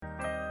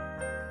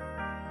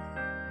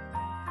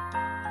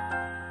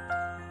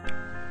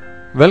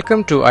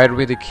Welcome to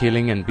Ayurvedic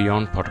Healing and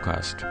Beyond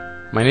podcast.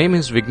 My name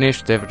is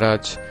Vignesh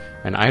Devraj,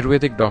 an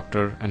Ayurvedic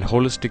doctor and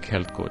holistic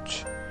health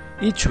coach.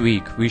 Each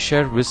week, we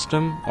share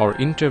wisdom or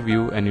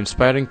interview an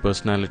inspiring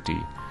personality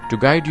to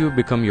guide you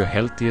become your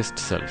healthiest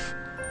self.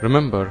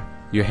 Remember,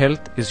 your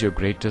health is your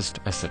greatest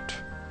asset.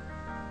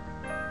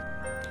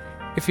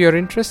 If you are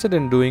interested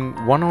in doing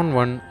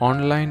one-on-one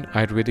online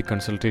Ayurvedic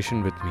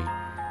consultation with me,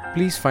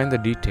 please find the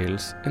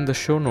details in the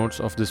show notes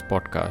of this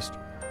podcast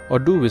or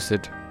do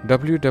visit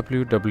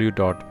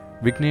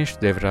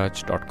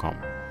www.vigneshdevraj.com.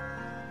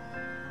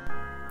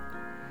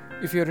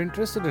 If you are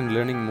interested in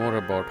learning more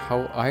about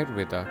how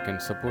Ayurveda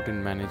can support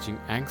in managing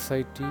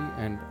anxiety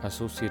and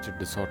associated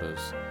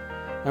disorders,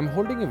 I'm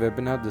holding a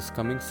webinar this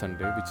coming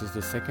Sunday, which is the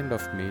 2nd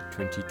of May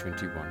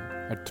 2021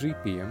 at 3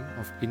 p.m.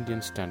 of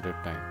Indian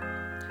Standard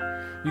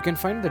Time. You can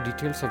find the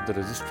details of the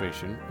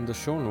registration in the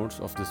show notes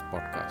of this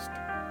podcast.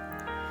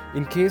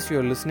 In case you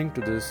are listening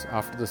to this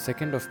after the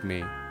 2nd of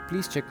May,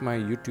 please check my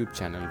YouTube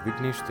channel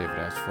Vignesh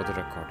Devraj for the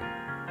recording.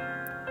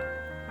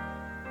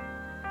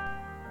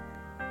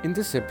 In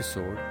this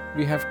episode,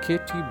 we have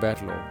Katie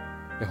Barlow,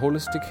 a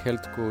holistic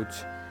health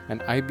coach,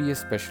 an IBS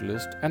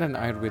specialist, and an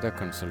Ayurveda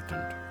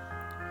consultant.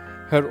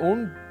 Her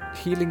own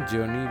healing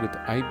journey with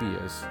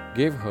IBS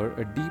gave her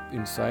a deep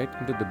insight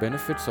into the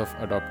benefits of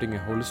adopting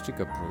a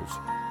holistic approach,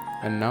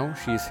 and now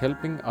she is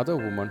helping other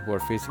women who are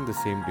facing the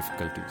same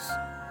difficulties.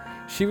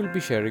 She will be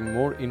sharing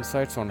more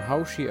insights on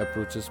how she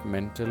approaches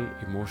mental,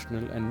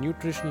 emotional, and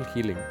nutritional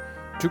healing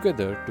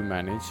together to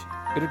manage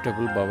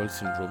irritable bowel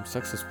syndrome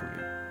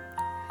successfully.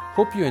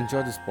 Hope you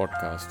enjoy this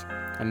podcast,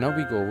 and now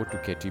we go over to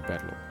Katie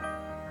Barlow.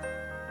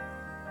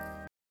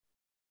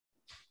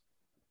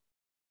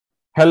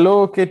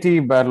 Hello, Katie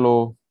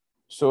Barlow.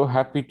 So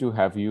happy to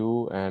have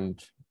you, and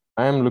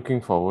I am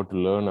looking forward to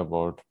learn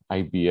about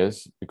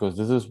IBS because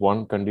this is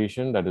one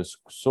condition that is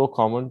so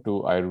common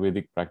to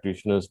Ayurvedic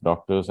practitioners,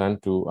 doctors,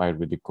 and to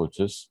Ayurvedic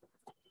coaches.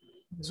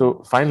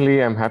 So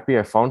finally, I'm happy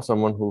I found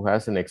someone who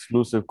has an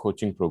exclusive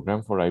coaching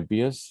program for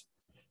IBS.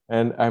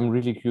 And I'm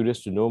really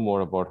curious to know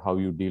more about how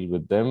you deal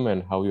with them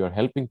and how you are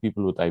helping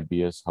people with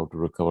IBS, how to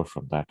recover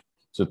from that.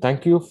 So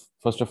thank you,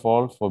 first of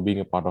all, for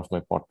being a part of my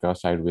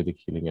podcast, Ayurvedic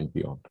Healing and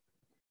Beyond.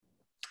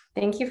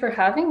 Thank you for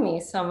having me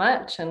so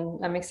much, and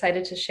I'm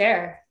excited to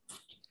share.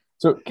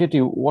 So, Katie,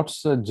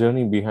 what's the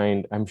journey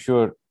behind? I'm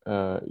sure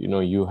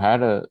you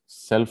had a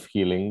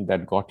self-healing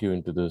that got you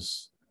into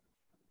this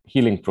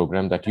healing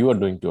program that you are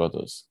doing to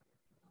others.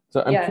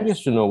 So, I'm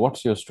curious to know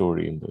what's your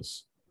story in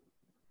this.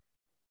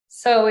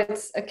 So,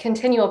 it's a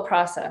continual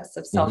process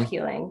of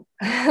self-healing.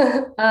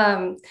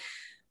 Well,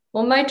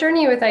 my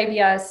journey with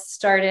IBS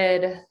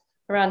started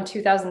around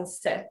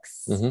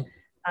 2006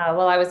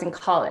 while I was in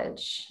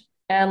college.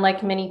 And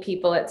like many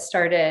people, it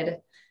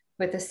started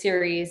with a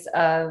series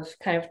of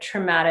kind of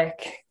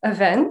traumatic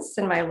events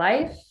in my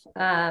life.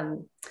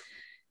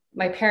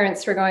 My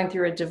parents were going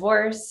through a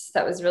divorce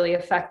that was really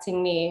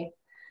affecting me.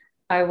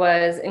 I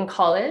was in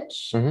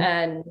college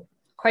and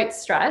quite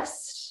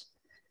stressed.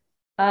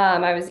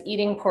 I was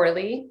eating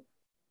poorly,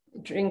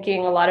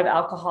 drinking a lot of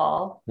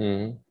alcohol.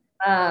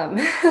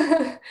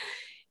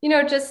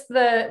 Just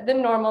the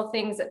normal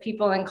things that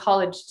people in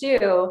college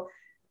do.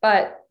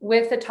 But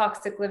with a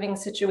toxic living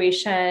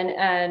situation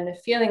and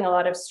feeling a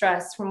lot of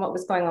stress from what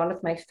was going on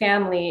with my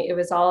family, it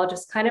was all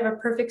just kind of a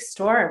perfect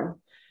storm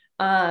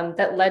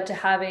that led to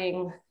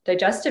having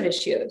digestive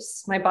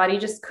issues. My body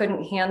just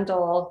couldn't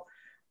handle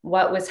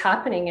what was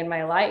happening in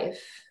my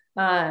life.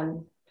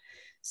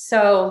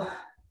 So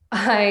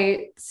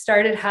I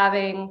started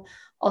having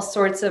all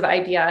sorts of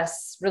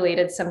IBS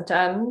related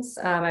symptoms.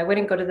 I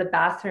wouldn't go to the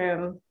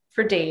bathroom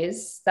for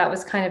days. That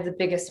was kind of the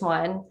biggest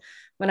one.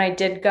 When I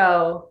did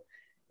go,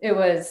 it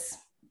was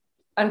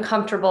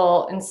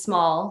uncomfortable and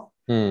small.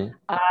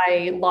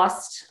 I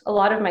lost a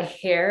lot of my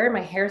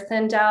hair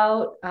thinned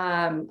out.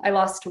 I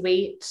lost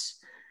weight.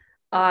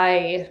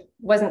 I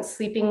wasn't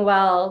sleeping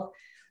well.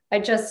 I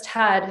just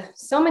had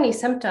so many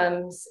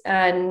symptoms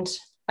and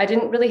I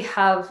didn't really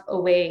have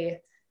a way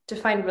to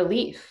find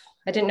relief.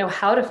 I didn't know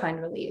how to find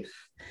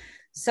relief.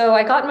 So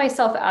I got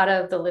myself out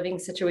of the living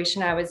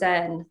situation I was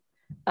in.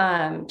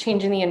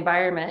 Changing the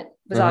environment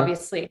was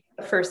obviously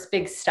the first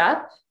big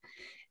step.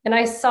 And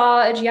I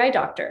saw a GI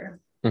doctor,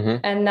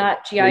 and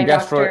that GI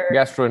doctor,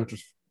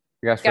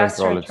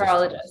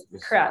 gastroenterologist,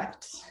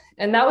 correct.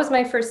 And that was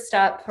my first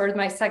step, or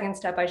my second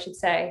step, I should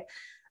say.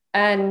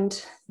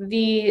 And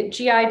the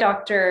GI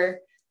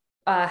doctor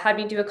had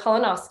me do a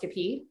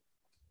colonoscopy,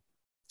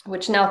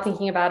 which now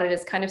thinking about it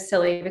is kind of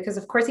silly because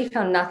of course he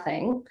found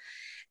nothing.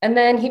 And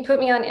then he put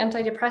me on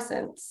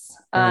antidepressants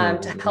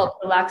to help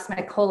relax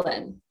my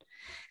colon.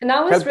 And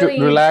that was really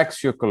to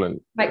relax your colon.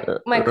 My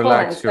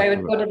colon, so I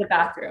would go to the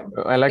bathroom.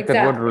 I like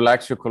that word,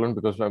 relax your colon,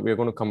 because we're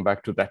going to come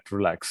back to that,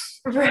 relax.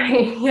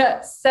 Right,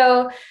 yes.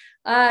 So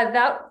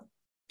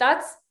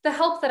that's the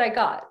help that I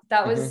got.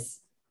 That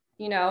was,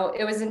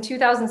 it was in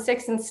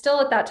 2006, and still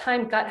at that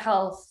time, gut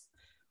health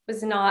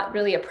was not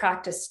really a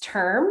practiced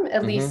term,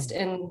 at least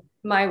in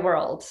my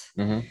world.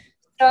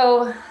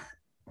 So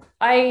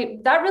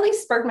that really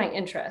sparked my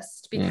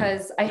interest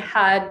because I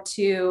had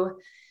to,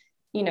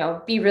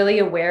 be really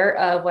aware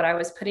of what I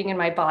was putting in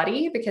my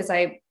body because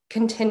I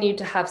continued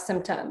to have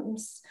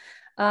symptoms.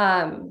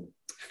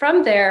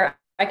 From there,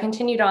 I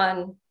continued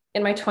on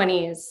in my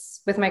 20s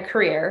with my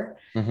career.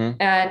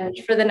 And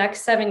for the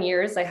next 7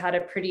 years, I had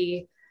a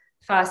pretty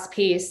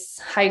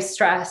fast-paced,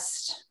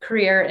 high-stressed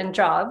career and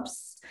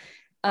jobs.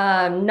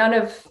 None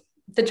of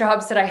the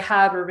jobs that I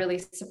had were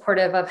really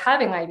supportive of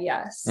having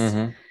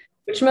IBS,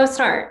 which most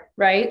aren't,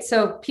 right?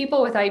 So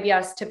people with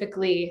IBS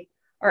typically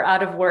are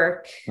out of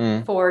work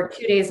for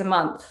 2 days a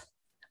month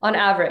on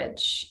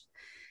average.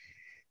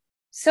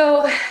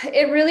 So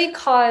it really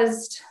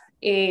caused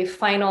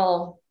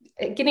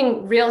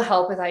getting real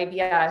help with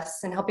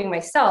IBS and helping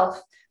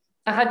myself.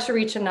 I had to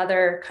reach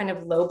another kind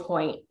of low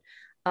point,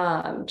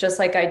 just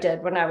like I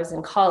did when I was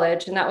in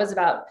college. And that was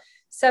about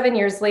 7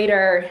 years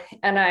later.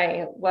 And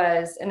I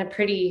was in a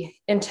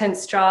pretty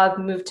intense job,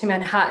 moved to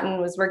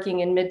Manhattan, was working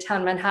in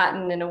Midtown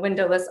Manhattan in a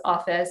windowless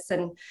office,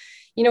 and,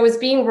 was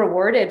being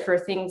rewarded for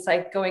things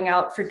like going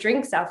out for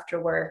drinks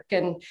after work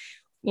and,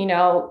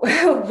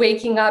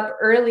 waking up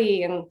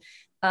early and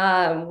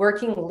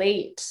working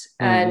late.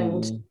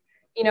 And,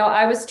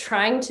 I was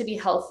trying to be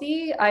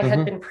healthy. I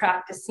had been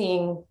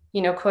practicing,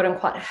 quote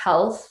unquote,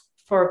 health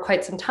for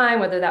quite some time,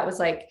 whether that was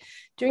like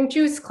doing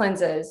juice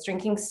cleanses,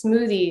 drinking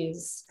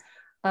smoothies,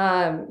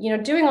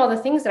 doing all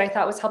the things that I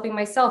thought was helping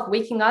myself,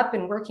 waking up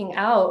and working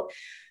out.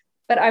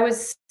 But I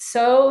was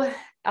so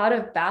out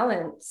of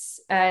balance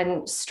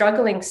and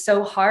struggling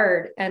so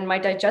hard. And my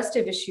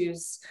digestive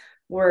issues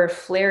were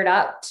flared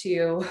up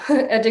to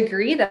a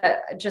degree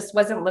that just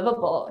wasn't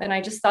livable. And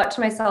I just thought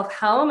to myself,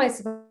 how am I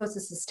supposed to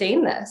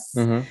sustain this,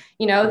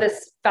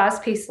 this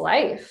fast-paced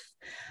life?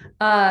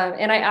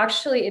 And I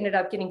actually ended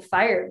up getting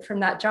fired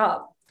from that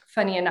job,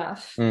 funny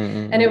enough.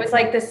 And it was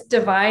like this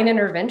divine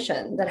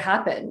intervention that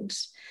happened.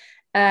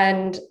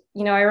 And,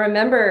 I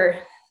remember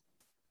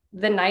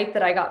the night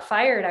that I got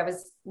fired, I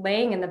was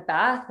laying in the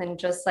bath and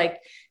just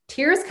like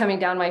tears coming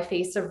down my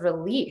face of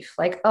relief.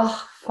 Like,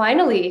 oh,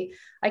 finally,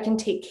 I can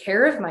take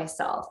care of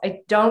myself. I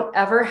don't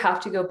ever have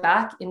to go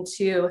back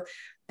into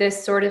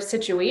this sort of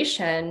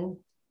situation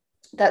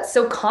that's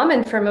so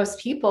common for most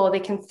people. They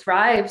can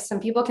thrive. Some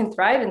people can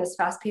thrive in this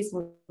fast-paced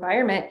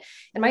environment,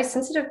 and my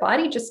sensitive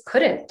body just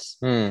couldn't.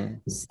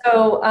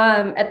 So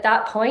at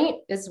that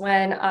point is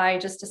when I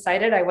just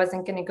decided I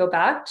wasn't going to go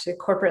back to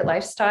corporate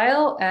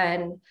lifestyle,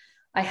 and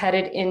I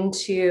headed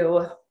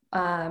into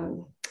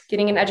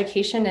getting an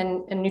education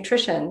in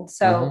nutrition.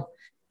 So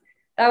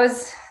that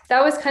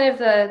was kind of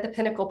the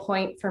pinnacle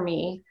point for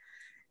me.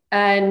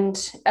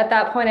 And at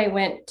that point, I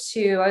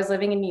was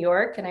living in New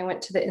York, and I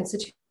went to the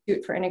Institute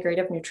for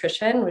Integrative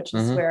Nutrition, which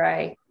is where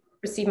I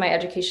received my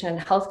education in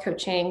health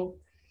coaching.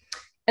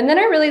 And then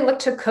I really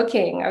looked to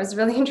cooking. I was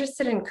really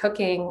interested in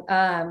cooking,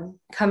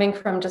 coming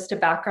from just a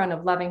background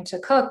of loving to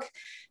cook,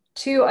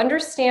 to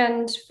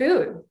understand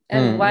food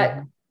and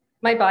what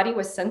my body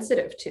was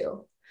sensitive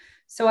to.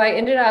 So I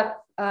ended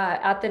up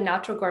at the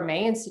Natural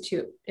Gourmet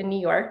Institute in New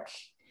York,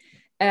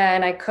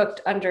 and I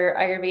cooked under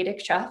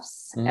Ayurvedic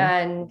chefs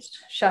and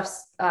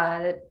chefs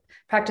that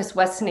practice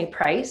Weston A.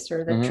 Price,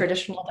 or the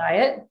traditional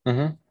diet.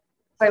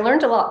 So I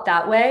learned a lot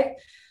that way,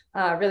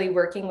 really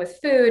working with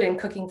food and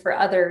cooking for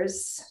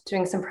others,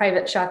 doing some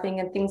private chefing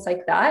and things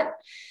like that.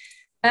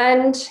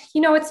 And,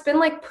 it's been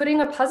like putting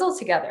a puzzle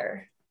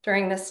together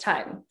during this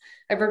time.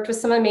 I've worked with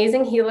some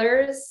amazing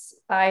healers.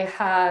 I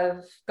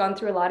have gone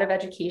through a lot of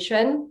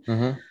education.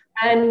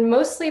 And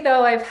mostly,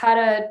 though, I've had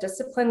a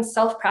disciplined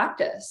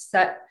self-practice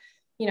that,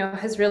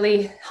 has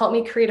really helped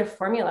me create a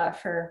formula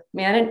for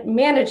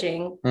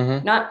managing,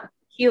 not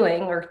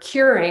healing or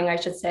curing, I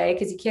should say,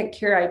 because you can't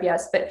cure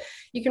IBS, but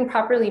you can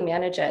properly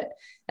manage it.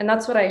 And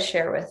that's what I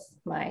share with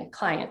my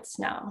clients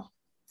now.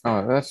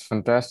 Oh, that's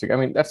fantastic. I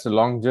mean, that's a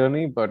long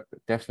journey, but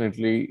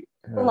definitely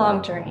a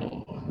long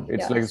journey.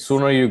 It's like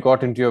sooner you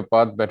got into your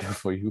path, better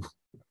for you.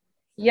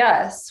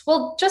 Yes.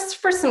 Well, just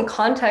for some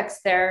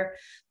context there,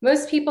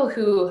 most people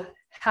who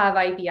have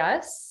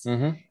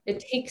IBS,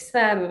 it takes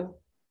them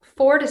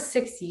 4 to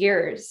 6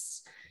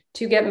 years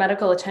to get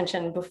medical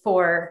attention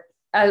before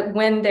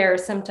when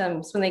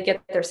they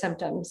get their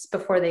symptoms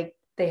before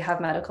they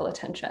have medical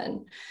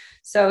attention.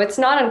 So it's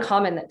not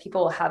uncommon that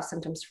people will have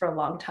symptoms for a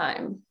long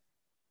time.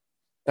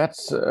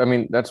 That's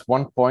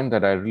one point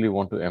that I really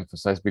want to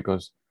emphasize,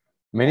 because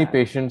many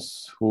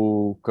patients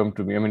who come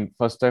to me,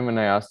 first time when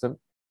I asked them,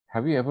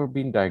 have you ever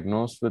been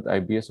diagnosed with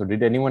IBS, or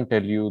did anyone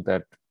tell you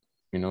that,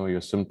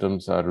 your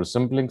symptoms are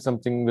resembling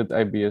something with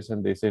IBS?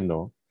 And they say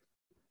no.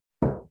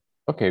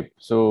 Okay,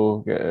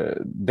 so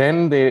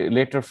then they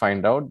later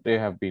find out they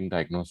have been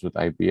diagnosed with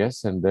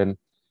IBS, and then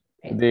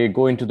they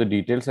go into the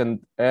details,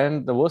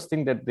 and the worst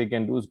thing that they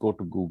can do is go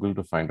to Google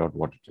to find out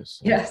what it is.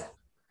 Yes.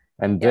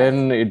 And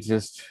then it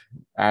just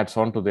adds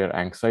on to their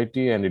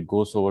anxiety, and it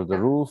goes over the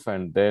roof,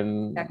 and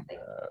then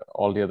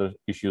all the other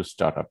issues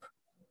start up.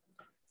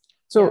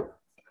 So,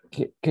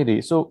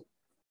 Katie, so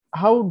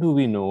how do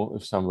we know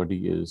if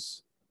somebody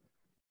is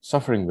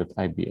suffering with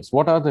IBS?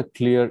 What are the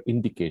clear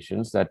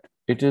indications that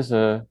it is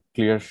a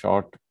clear,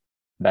 short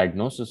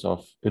diagnosis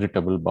of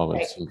irritable bowel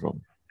Right.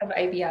 syndrome? Of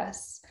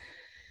IBS.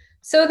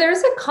 So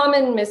there's a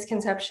common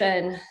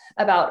misconception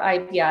about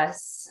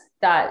IBS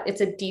that it's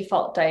a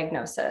default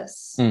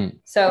diagnosis.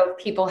 So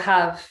people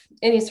have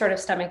any sort of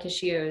stomach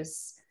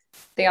issues,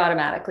 they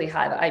automatically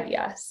have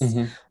IBS.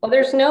 Well,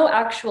 there's no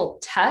actual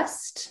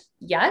test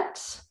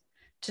yet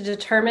to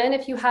determine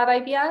if you have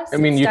IBS. I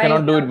mean, you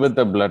cannot do it with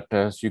the blood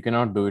test. You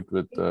cannot do it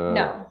with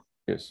no.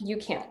 Yes. You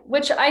can't,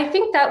 which I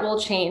think that will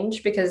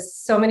change because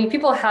so many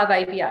people have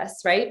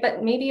IBS, right?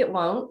 But maybe it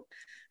won't.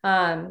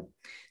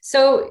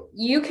 So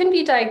you can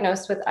be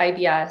diagnosed with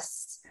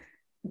IBS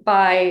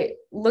by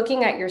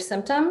looking at your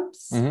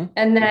symptoms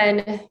and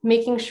then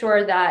making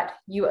sure that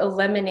you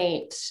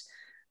eliminate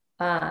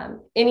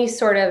any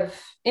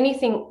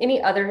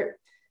other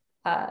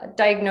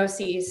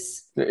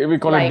diagnoses. We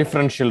call it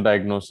differential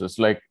diagnosis.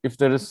 Like if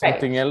there is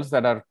something else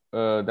that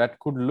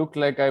could look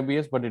like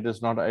IBS, but it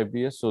is not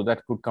IBS, so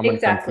that could come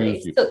and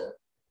confuse you. So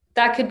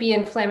that could be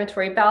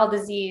inflammatory bowel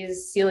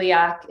disease,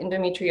 celiac,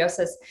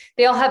 endometriosis.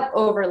 They all have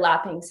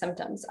overlapping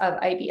symptoms of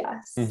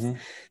IBS.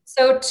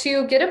 So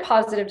to get a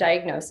positive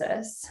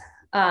diagnosis,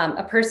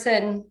 a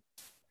person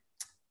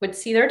would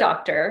see their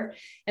doctor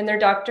and their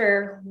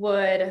doctor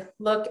would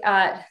look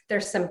at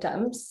their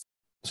symptoms.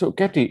 So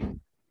Katie,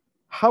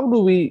 how do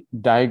we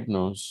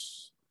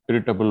diagnose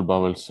irritable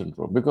bowel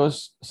syndrome?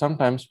 Because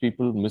sometimes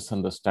people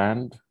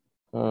misunderstand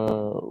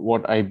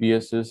what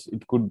IBS is.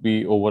 It could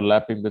be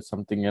overlapping with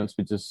something else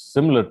which is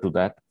similar to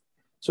that.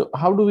 So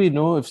how do we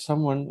know if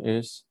someone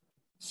is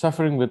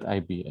suffering with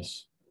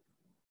IBS?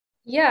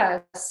 Yeah,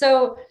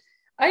 so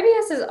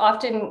IBS is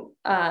often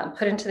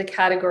put into the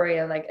category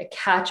of like a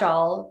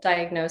catch-all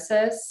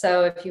diagnosis.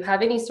 So if you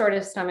have any sort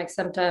of stomach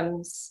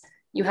symptoms,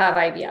 you have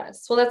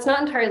IBS. Well, that's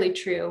not entirely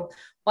true.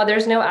 While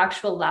there's no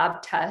actual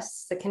lab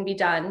tests that can be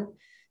done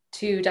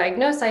to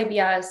diagnose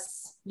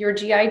IBS, your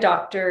GI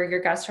doctor,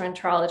 your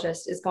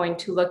gastroenterologist is going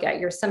to look at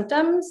your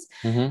symptoms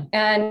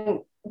and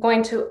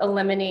going to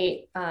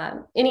eliminate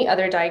any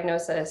other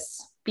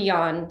diagnosis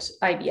beyond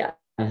IBS.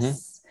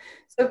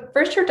 So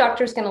first, your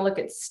doctor is going to look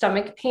at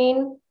stomach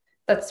pain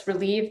that's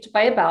relieved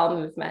by a bowel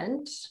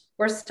movement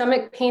or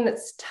stomach pain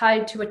that's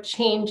tied to a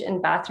change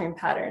in bathroom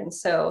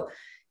patterns. So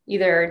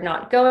either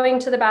not going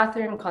to the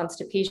bathroom,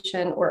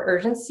 constipation, or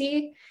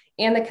urgency,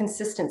 and the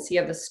consistency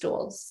of the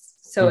stools.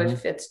 So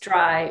if it's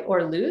dry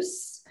or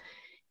loose,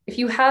 if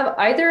you have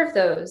either of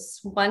those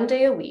 1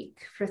 day a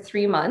week for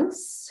 3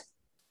 months,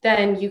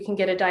 then you can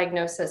get a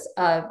diagnosis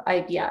of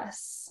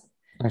IBS.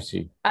 I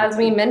see. As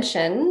we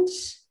mentioned,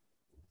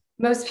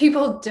 most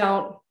people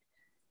don't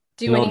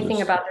do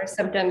anything about their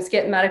symptoms,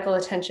 get medical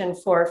attention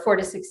for 4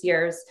 to 6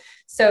 years.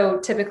 So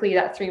typically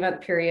that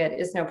 3-month period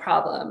is no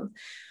problem.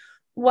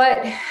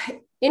 What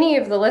any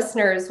of the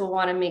listeners will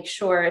want to make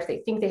sure if they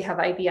think they have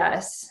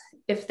IBS,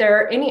 if there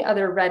are any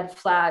other red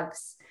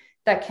flags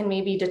that can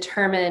maybe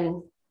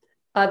determine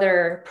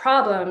other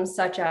problems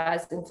such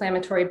as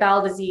inflammatory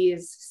bowel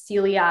disease,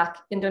 celiac,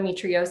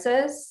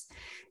 endometriosis,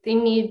 they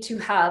need to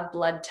have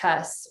blood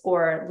tests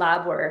or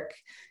lab work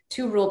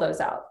to rule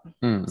those out.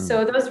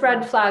 So those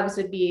red flags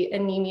would be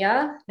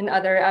anemia and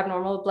other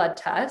abnormal blood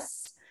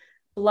tests,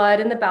 blood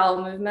in the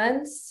bowel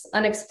movements,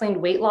 unexplained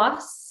weight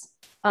loss,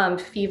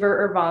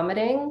 fever or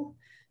vomiting,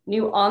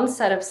 new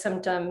onset of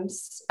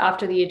symptoms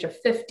after the age of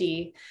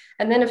 50,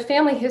 and then a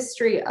family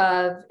history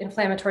of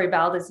inflammatory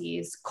bowel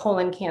disease,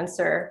 colon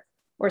cancer,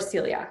 or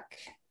celiac.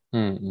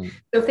 So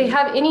if they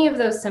have any of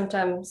those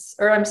symptoms,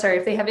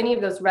 if they have any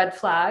of those red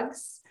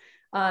flags,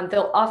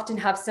 they'll often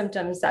have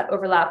symptoms that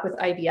overlap with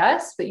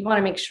IBS, but you want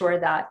to make sure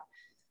that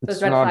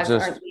those red flags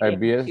aren't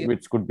IBS,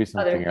 which could be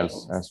something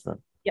else as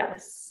well.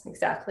 Yes,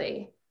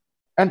 exactly.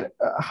 And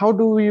how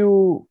do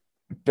you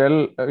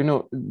tell,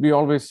 we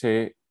always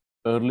say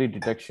early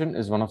detection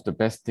is one of the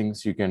best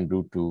things you can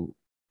do to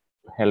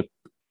help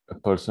a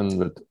person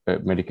with a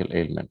medical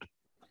ailment.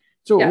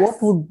 So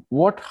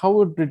how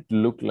would it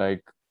look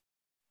like?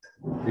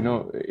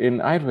 In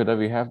Ayurveda,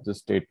 we have this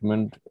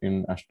statement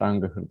in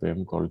Ashtanga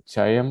Hridayam called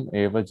Chayam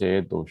Eva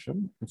Jaya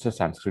Dosham. It's a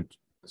Sanskrit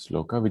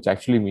sloka, which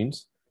actually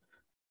means,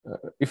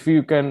 if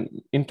you can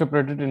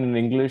interpret it in an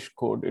English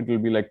code, it will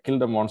be like kill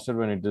the monster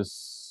when it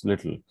is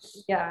little.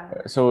 Yeah.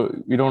 So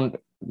you don't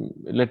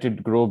let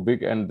it grow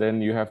big, and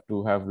then you have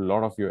to have a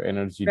lot of your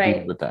energy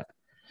deal with that.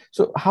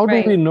 So how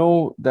do we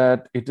know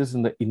that it is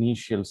in the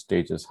initial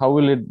stages? How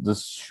will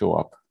this show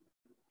up?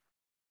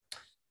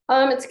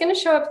 It's going to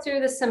show up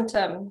through the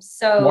symptoms.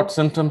 So what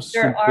symptoms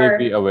should they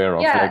be aware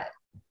of? Yeah.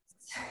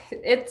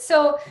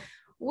 So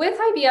with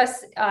IBS,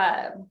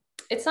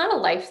 it's not a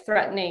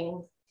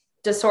life-threatening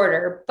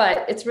disorder,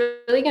 but it's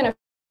really going to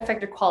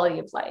affect your quality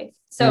of life.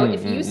 So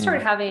if you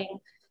start having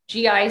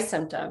GI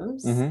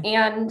symptoms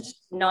and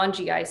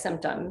non-GI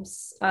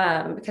symptoms,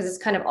 because it's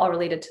kind of all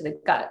related to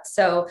the gut.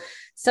 So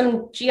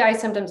some GI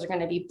symptoms are going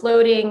to be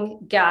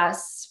bloating,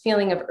 gas,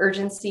 feeling of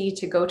urgency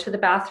to go to the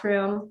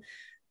bathroom,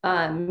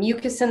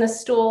 mucus in the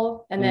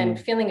stool, and then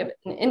feeling an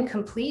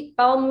incomplete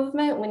bowel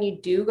movement when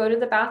you do go to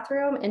the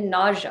bathroom, and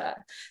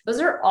nausea. Those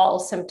are all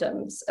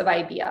symptoms of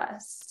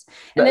IBS.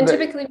 And then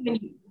typically when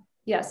you,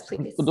 yes,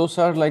 please. Those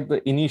are like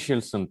the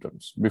initial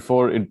symptoms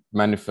before it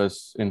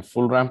manifests in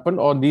full rampant,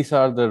 or these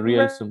are the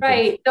real symptoms?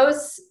 Right.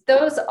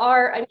 Those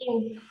are, I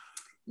mean,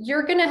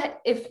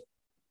 if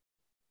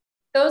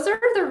those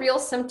are the real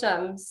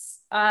symptoms,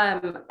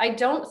 I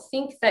don't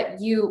think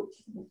that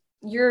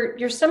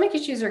your stomach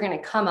issues are going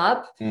to come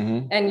up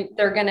and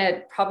they're going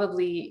to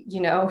probably,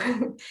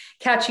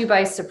 catch you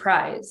by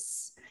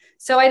surprise.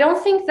 So I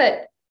don't think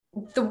that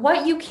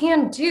what you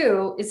can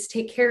do is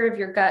take care of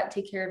your gut,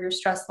 take care of your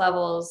stress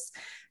levels,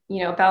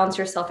 balance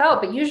yourself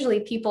out. But usually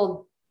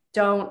people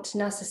don't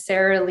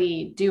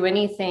necessarily do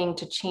anything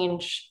to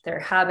change their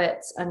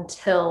habits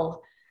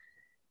until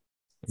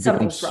it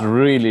becomes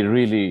really,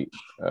 really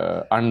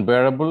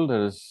unbearable.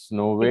 There is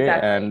no way.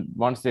 Exactly. And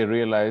once they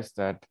realize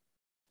that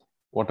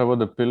whatever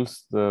the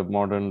pills the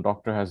modern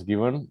doctor has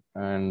given,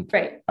 and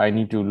I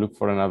need to look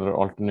for another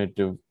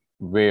alternative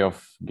way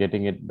of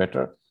getting it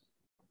better.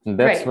 And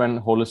that's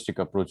when holistic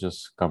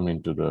approaches come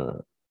into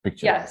the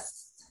picture.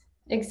 Yes,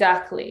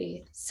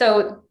 exactly.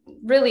 So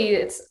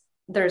really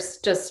there's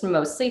just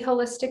mostly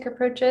holistic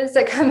approaches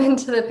that come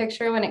into the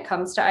picture when it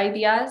comes to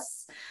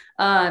IBS,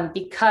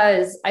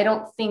 because I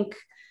don't think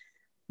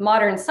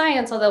modern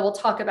science, although we'll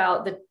talk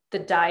about the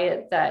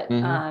diet that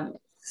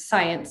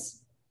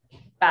science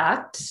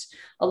backed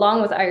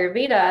along with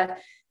Ayurveda,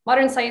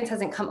 modern science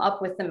hasn't come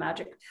up with the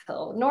magic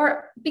pill,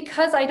 nor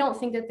because I don't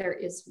think that there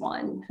is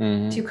one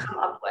to come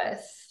up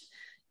with.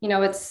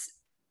 It's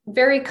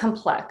very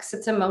complex.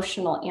 It's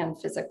emotional and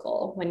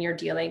physical when you're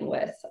dealing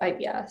with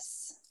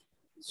IBS.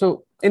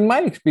 So in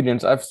my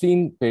experience, I've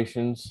seen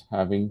patients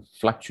having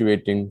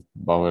fluctuating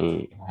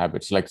bowel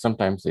habits. Like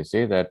sometimes they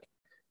say that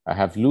I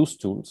have loose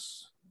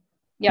stools.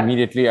 Yeah.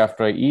 Immediately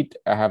after I eat,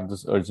 I have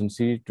this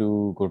urgency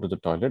to go to the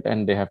toilet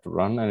and they have to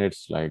run, and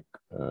it's like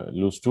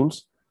loose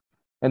stools.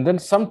 And then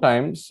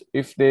sometimes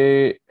if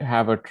they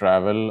have a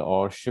travel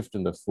or shift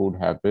in the food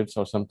habits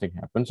or something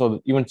happens, or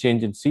even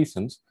change in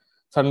seasons,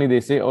 suddenly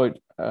they say,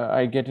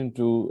 I get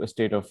into a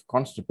state of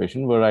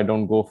constipation where I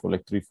don't go for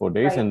like 3-4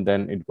 days and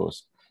then it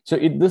goes. So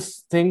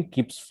this thing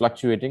keeps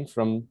fluctuating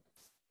from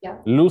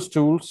loose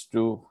stools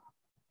to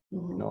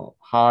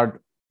hard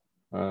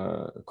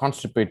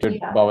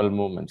constipated bowel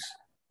movements.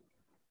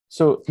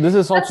 So this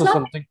is also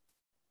something.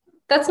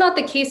 That's not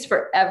the case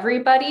for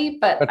everybody,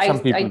 but I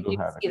do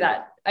see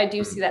that. I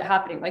do see that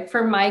happening. Like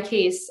for my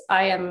case,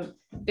 I am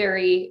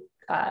very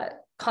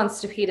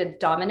constipated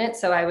dominant.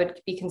 So I would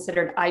be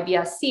considered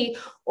IBS-C,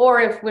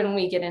 or when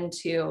we get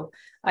into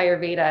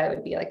Ayurveda, it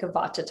would be like a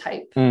Vata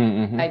type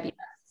IBS.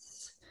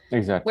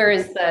 Exactly.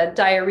 Whereas the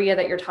diarrhea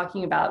that you're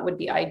talking about would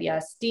be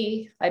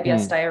IBS-D,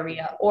 IBS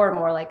diarrhea, or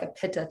more like a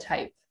Pitta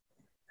type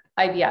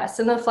IBS.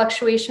 And the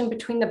fluctuation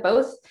between the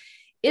both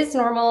is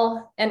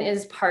normal and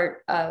is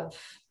part of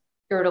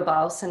irritable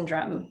bowel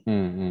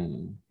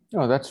syndrome.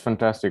 Oh, that's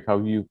fantastic. How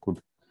you could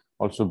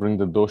also bring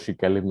the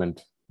doshic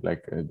element,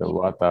 like the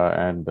Vata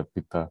and the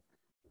Pitta.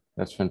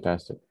 That's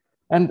fantastic.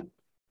 And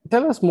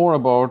tell us more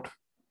about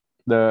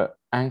the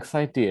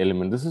anxiety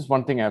element. This is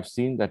one thing I've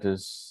seen that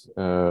is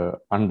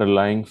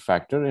underlying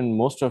factor in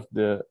most of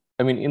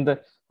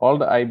all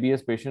the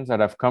IBS patients that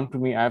have come to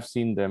me, I've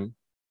seen them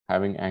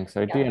having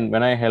anxiety. And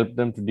when I help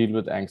them to deal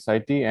with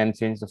anxiety and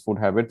change the food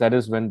habit, that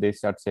is when they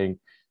start saying,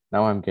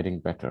 now I'm getting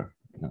better.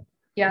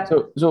 Yeah.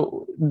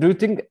 So do you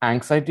think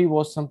anxiety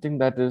was something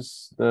that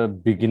is the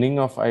beginning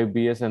of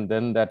IBS, and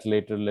then that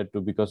later led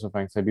to, because of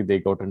anxiety, they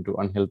got into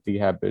unhealthy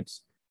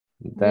habits?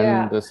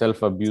 Then the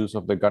self-abuse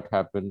of the gut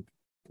happened.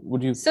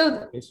 Would you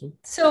say so?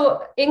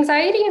 So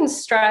anxiety and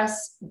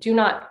stress do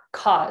not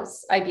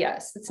cause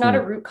IBS. It's not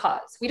a root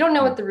cause. We don't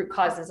know what the root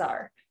causes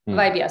are of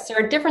IBS. There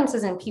are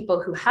differences in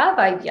people who have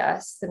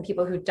IBS than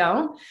people who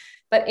don't,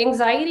 but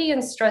anxiety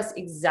and stress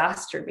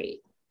exacerbate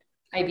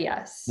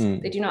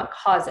IBS. They do not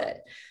cause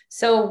it.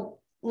 So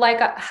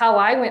like how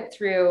I went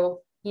through,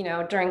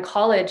 during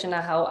college, and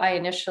how I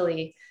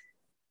initially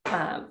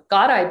got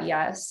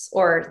IBS,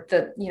 or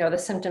the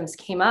symptoms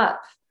came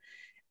up,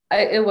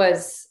 it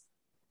was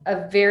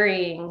a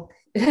varying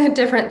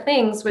different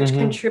things, which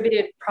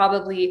contributed,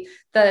 probably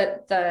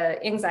the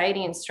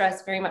anxiety and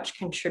stress very much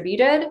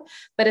contributed,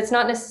 but it's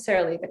not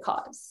necessarily the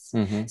cause.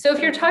 So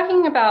if you're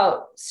talking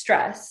about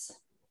stress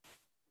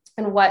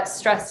and what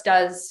stress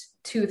does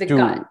to the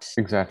gut.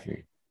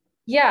 Exactly.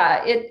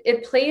 Yeah,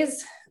 it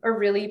plays a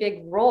really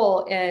big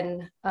role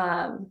in,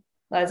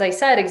 as I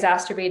said,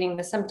 exacerbating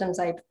the symptoms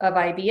of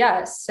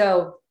IBS.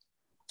 So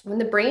when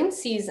the brain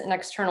sees an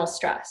external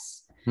stress,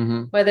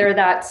 whether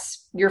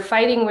that's you're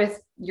fighting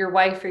with your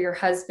wife or your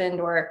husband,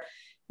 or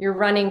you're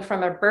running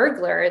from a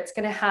burglar, it's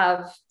going to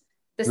have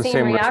the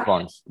same reaction.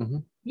 Response.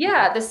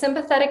 Yeah, the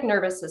sympathetic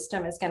nervous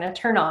system is going to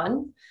turn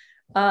on,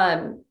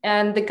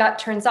 and the gut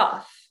turns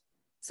off.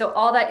 So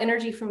all that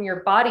energy from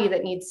your body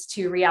that needs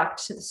to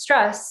react to the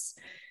stress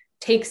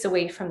takes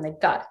away from the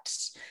gut.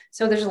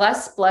 So there's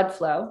less blood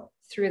flow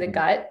through the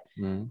gut.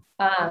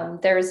 Mm-hmm.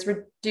 There's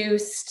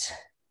reduced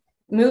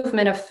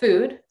movement of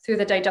food through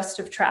the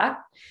digestive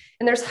tract,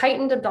 and there's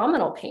heightened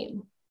abdominal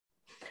pain.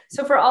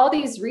 So for all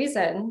these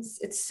reasons,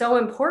 it's so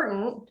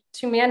important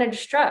to manage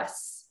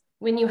stress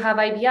when you have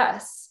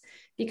IBS,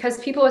 because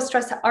people with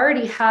stress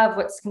already have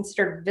what's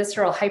considered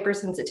visceral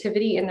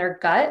hypersensitivity in their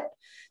gut.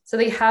 So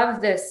they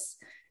have this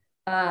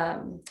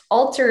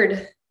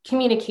altered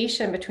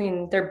communication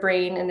between their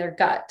brain and their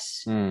gut,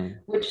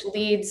 which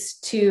leads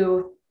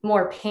to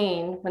more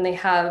pain when they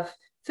have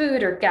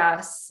food or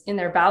gas in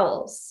their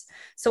bowels.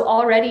 So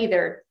already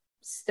their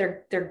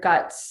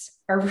guts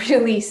are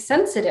really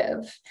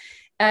sensitive.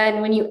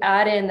 And when you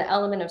add in the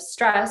element of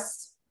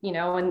stress,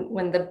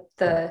 when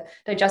the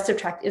digestive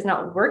tract is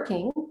not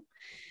working,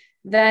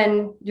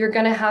 then you're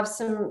going to have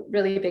some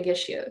really big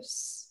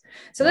issues.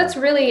 So that's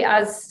really,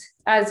 as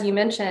you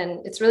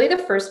mentioned, it's really the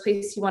first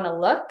place you want to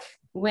look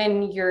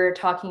when you're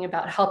talking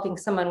about helping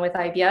someone with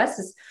IBS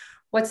is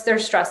what's their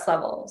stress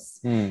levels.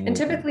 Mm-hmm. And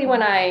typically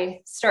when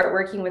I start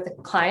working with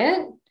a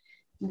client,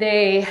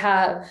 they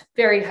have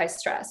very high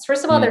stress.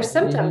 First of all, their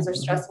symptoms are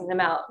stressing them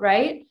out,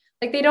 right?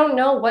 Like they don't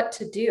know what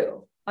to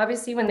do.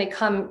 Obviously, when they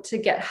come to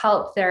get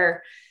help,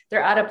 they're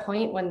at a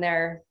point when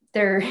they're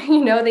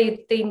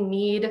they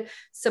need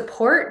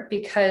support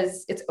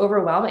because it's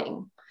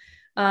overwhelming.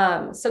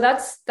 So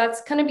that's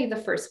going to be the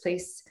first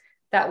place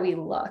that we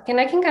look. And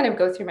I can kind of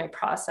go through my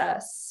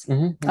process.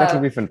 Mm-hmm. That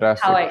would be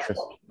fantastic. How I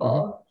help people.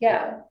 Mm-hmm.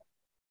 Yeah.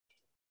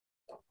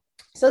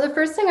 So the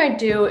first thing I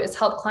do is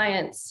help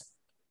clients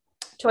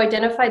to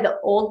identify the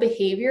old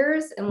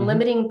behaviors and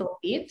limiting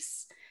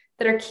beliefs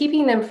that are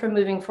keeping them from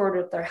moving forward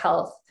with their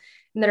health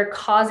and that are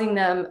causing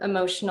them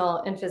emotional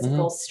and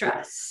physical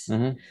stress.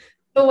 Mm-hmm.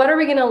 So what are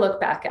we going to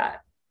look back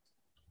at?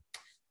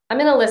 I'm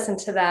going to listen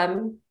to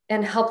them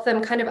and help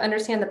them kind of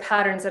understand the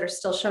patterns that are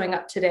still showing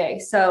up today.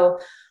 So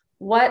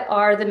what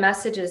are the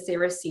messages they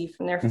receive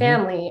from their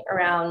family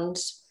around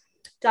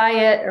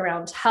diet,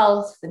 around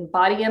health and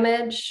body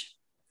image?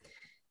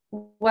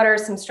 What are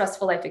some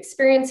stressful life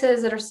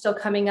experiences that are still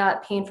coming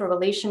up, painful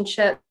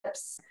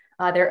relationships,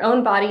 their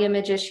own body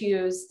image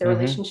issues, their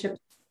relationship with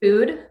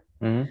food?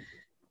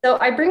 So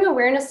I bring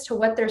awareness to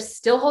what they're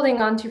still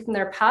holding on to from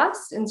their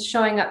past and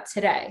showing up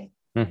today.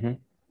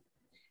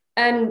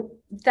 And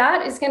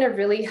that is going to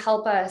really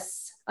help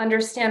us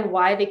understand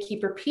why they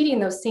keep repeating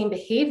those same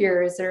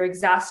behaviors that are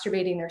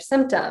exacerbating their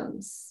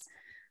symptoms,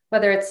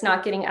 whether it's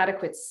not getting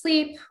adequate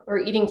sleep or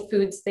eating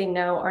foods they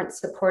know aren't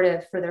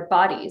supportive for their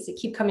bodies. They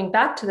keep coming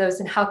back to those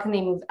and how can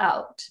they move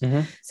out?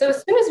 So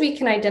as soon as we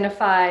can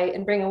identify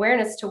and bring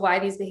awareness to why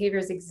these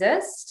behaviors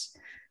exist,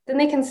 then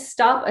they can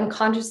stop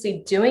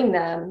unconsciously doing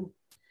them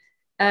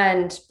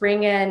and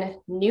bring in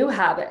new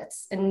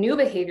habits and new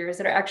behaviors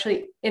that are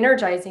actually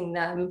energizing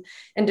them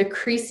and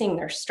decreasing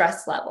their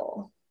stress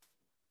level.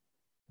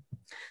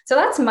 So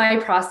that's my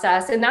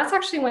process. And that's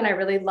actually when I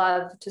really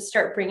love to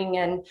start bringing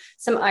in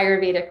some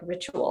Ayurvedic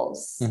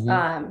rituals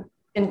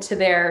into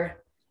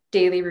their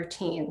daily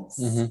routines.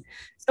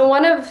 So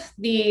one of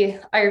the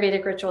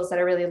Ayurvedic rituals that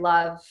I really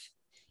love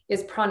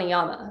is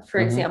pranayama, for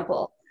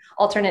example,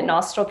 alternate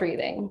nostril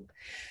breathing.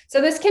 So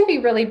this can be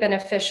really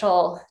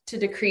beneficial to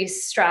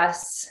decrease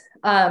stress,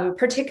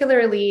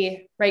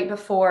 particularly right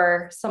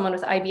before someone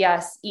with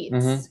IBS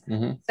eats.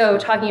 So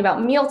talking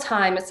about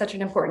mealtime is such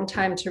an important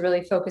time to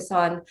really focus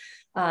on,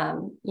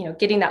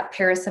 getting that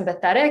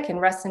parasympathetic and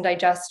rest and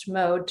digest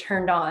mode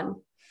turned on.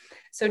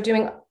 So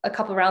doing a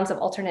couple of rounds of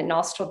alternate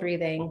nostril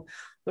breathing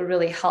would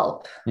really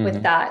help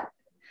with that.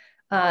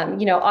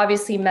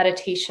 Obviously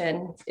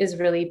meditation is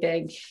really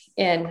big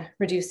in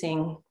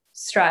reducing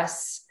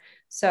stress.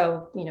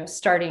 So,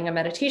 starting a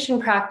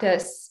meditation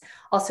practice,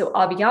 also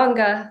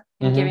Abhyanga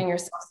and giving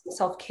yourself some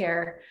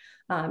self-care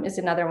is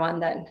another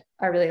one that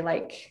I really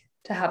like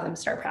to have them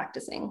start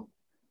practicing.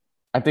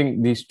 I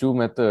think these two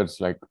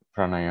methods like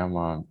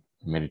pranayama,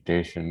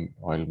 meditation,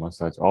 oil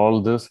massage,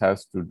 all this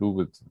has to do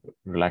with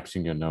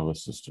relaxing your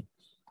nervous system.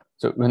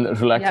 So when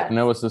the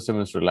nervous system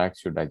is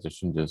relaxed, your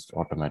digestion just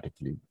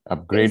automatically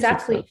upgrades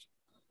itself.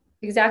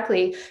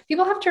 Exactly.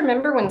 People have to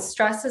remember when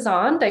stress is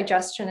on,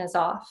 digestion is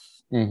off.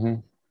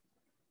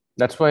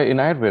 That's why in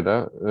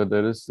Ayurveda,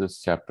 there is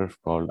this chapter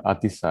called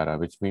Atisara,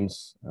 which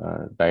means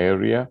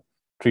diarrhea,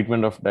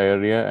 treatment of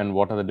diarrhea, and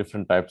what are the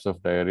different types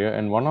of diarrhea.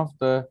 And one of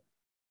the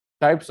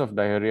types of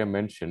diarrhea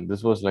mentioned,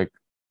 this was like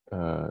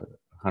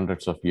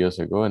hundreds of years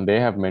ago, and they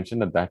have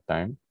mentioned at that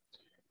time,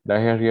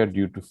 diarrhea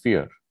due to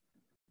fear.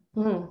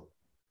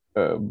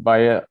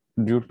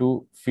 Due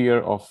to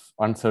fear of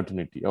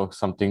uncertainty, or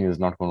something is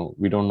not going to,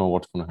 we don't know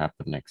what's going to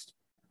happen next.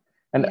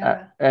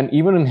 And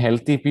even in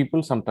healthy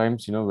people,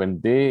 sometimes,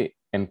 when they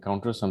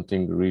encounter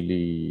something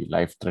really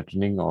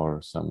life-threatening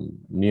or some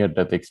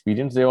near-death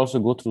experience, they also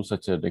go through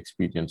such an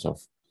experience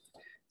of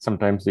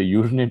sometimes they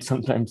urinate,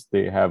 sometimes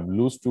they have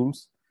loose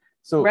stools.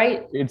 So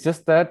it's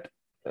just that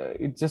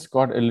it just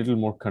got a little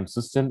more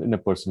consistent in a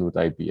person with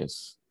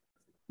IBS.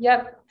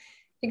 Yep,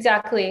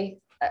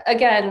 exactly.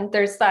 Again,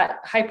 there's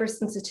that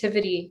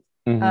hypersensitivity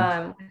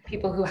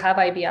people who have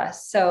IBS.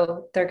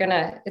 So they're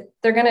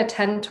gonna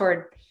tend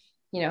toward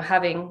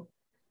having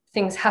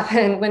things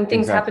happen. When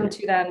things happen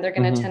Exactly. to them, they're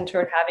going to Mm-hmm. tend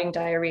toward having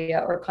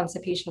diarrhea or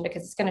constipation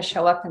because it's going to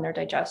show up in their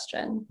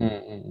digestion.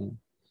 Mm-hmm.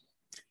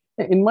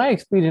 In my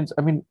experience,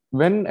 I mean,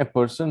 when a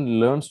person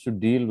learns to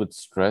deal with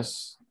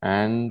stress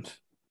and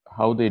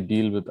how they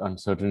deal with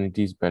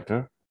uncertainties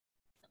better,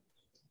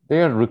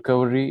 their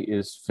recovery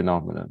is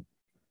phenomenal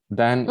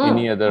than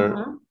any other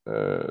Mm-hmm.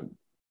 uh,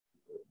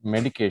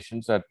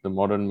 medications that the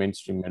modern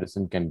mainstream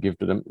medicine can give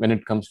to them when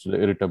it comes to the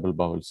irritable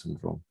bowel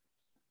syndrome.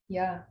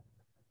 Yeah.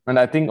 And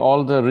I think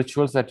all the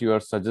rituals that you are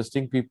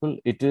suggesting people,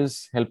 it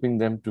is helping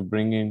them to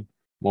bring in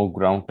more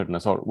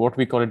groundedness, or what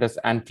we call it as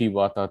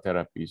anti-vata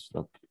therapies,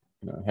 like,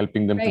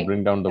 helping them to Right.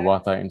 bring down the vata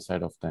Exactly.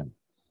 inside of them.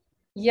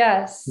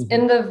 Yes. Mhm.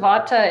 And the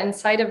vata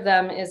inside of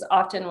them is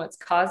often what's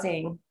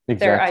causing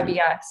their Exactly.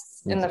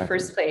 IBS in the Exactly.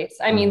 first place.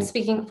 I mean, Mm-hmm.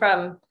 speaking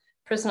from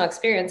personal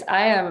experience,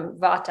 I am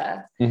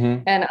vata.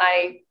 Mm-hmm. And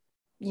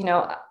you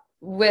know,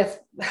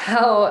 with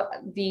how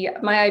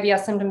my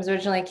IBS symptoms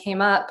originally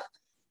came up,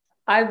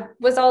 I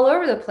was all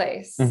over the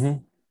place.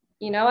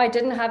 Mm-hmm. I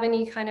didn't have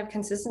any kind of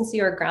consistency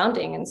or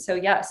grounding. And so,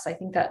 yes, I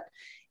think that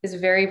is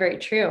very, very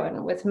true.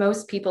 And with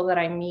most people that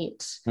I meet,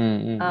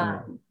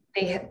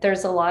 Mm-hmm.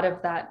 there's a lot of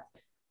that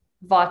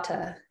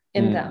vata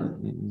in them.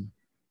 Mm-hmm.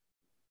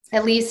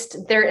 At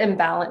least their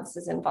imbalance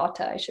is in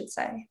vata, I should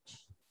say.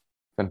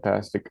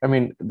 Fantastic. I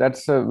mean,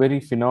 that's a very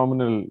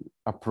phenomenal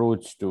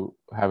approach to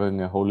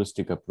having a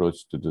holistic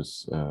approach to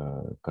this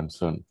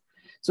concern.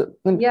 So,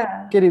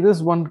 Yeah. Kerry,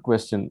 there's one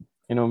question.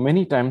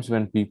 Many times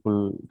when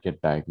people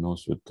get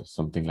diagnosed with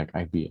something like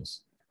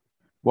IBS,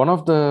 one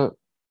of the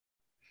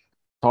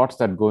thoughts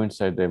that go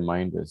inside their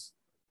mind is,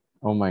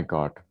 oh my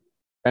God.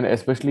 And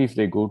especially if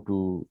they go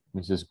to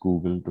Mrs.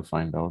 Google to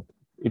find out,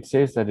 it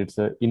says that it's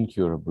an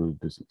incurable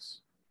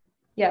disease.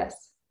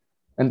 Yes.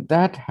 And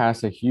that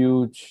has a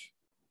huge,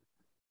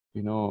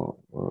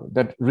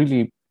 that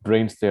really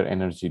drains their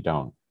energy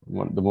down.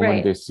 The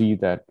moment they Right. see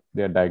that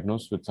they're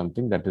diagnosed with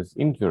something that is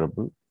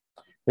incurable,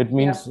 it Yeah.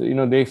 means,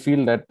 they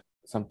feel that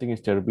something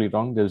is terribly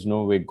wrong. There's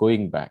no way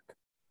going back.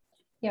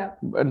 Yeah.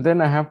 But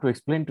then I have to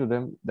explain to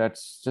them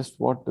that's just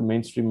what the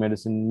mainstream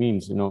medicine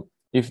means.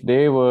 If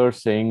they were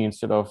saying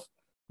instead of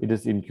it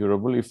is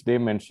incurable, if they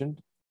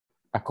mentioned,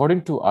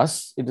 according to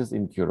us, it is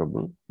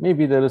incurable,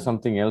 maybe there is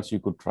something else you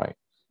could try.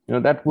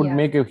 That would Yeah.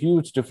 make a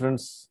huge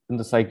difference in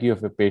the psyche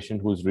of a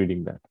patient who's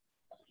reading that.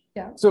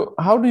 Yeah. So,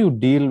 how do you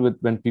deal with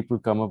when people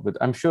come up with?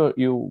 I'm sure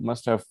you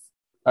must have.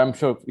 I'm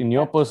sure in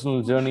your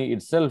personal journey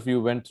itself,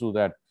 you went through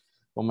that.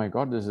 Oh my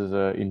God, this is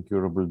a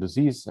incurable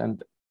disease,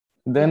 and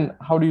then Yeah.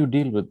 how do you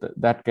deal with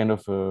that kind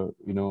of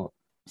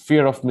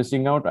fear of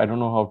missing out? I don't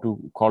know how to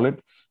call it,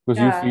 because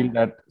you feel Yeah.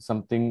 that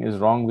something is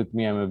wrong with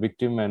me. I'm a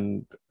victim,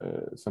 and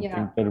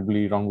something Yeah.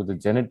 terribly wrong with the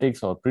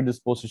genetics or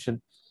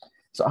predisposition.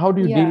 So, how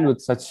do you deal Yeah. with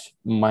such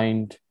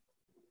mind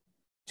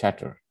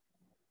chatter?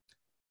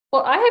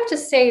 Well, I have to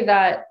say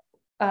that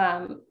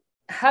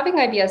having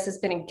IBS has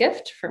been a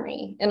gift for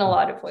me in a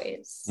lot of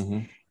ways.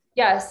 Mm-hmm.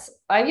 Yes,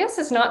 IBS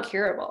is not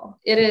curable.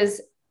 It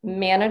is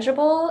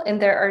manageable,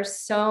 and there are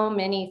so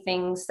many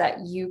things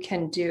that you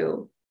can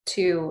do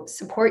to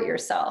support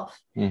yourself.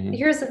 But Mm-hmm.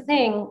 here's the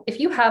thing, if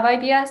you have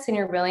IBS and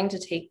you're willing to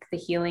take the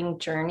healing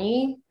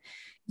journey,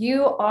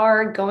 you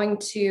are going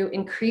to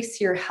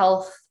increase your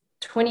health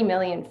 20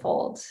 million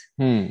fold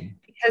Hmm.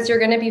 because you're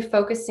going to be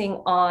focusing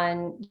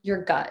on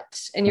your gut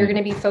and you're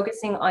going to be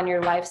focusing on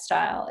your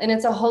lifestyle. And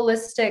it's a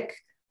holistic,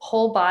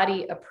 whole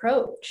body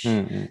approach.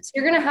 Hmm. So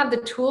you're going to have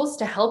the tools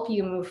to help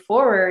you move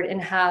forward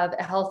and have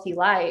a healthy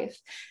life.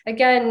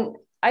 Again,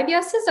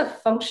 IBS is a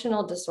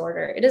functional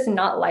disorder. It is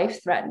not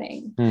life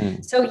threatening.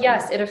 Hmm. So,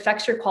 yes, it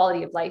affects your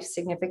quality of life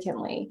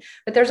significantly,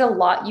 but there's a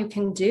lot you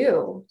can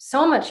do,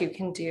 so much you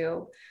can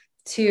do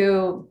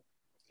to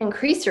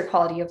increase your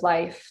quality of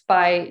life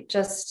by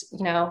just,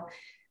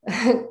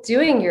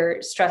 doing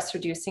your stress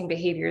reducing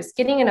behaviors,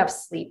 getting enough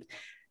sleep,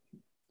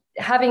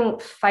 having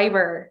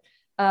fiber,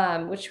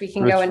 which we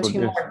can go Rich food, into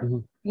yes. more. Mm-hmm.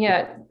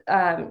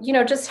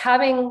 Yeah, just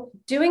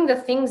doing the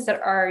things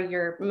that are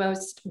your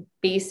most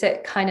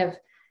basic kind of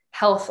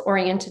health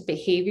oriented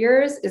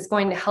behaviors is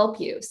going to help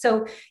you.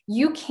 So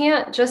you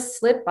can't just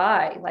slip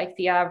by like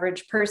the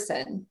average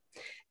person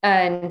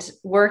and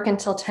work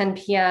until 10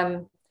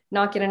 p.m.,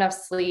 not get enough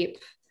sleep,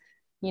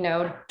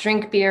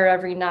 drink beer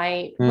every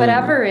night, Mm-hmm.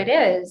 whatever it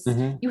is,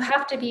 Mm-hmm. you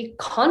have to be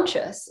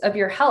conscious of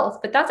your health.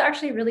 But that's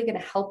actually really going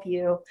to help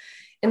you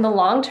in the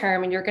long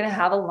term, and you're going to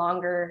have a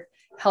longer,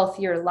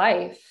 healthier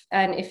life.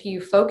 And if you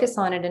focus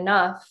on it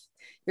enough,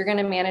 you're going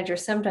to manage your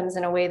symptoms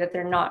in a way that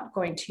they're not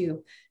going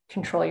to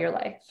control your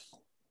life.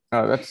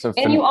 That's a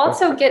And you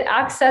fantastic. also get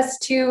access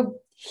to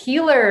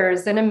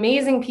healers and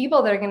amazing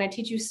people that are going to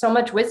teach you so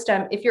much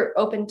wisdom if you're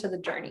open to the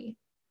journey.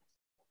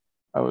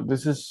 Oh,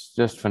 this is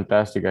just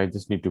fantastic. I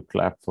just need to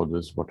clap for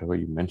this, whatever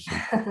you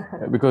mentioned.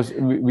 Because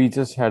we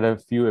just had a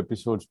few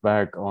episodes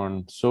back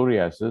on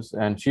psoriasis,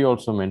 and she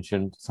also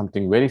mentioned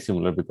something very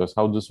similar because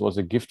how this was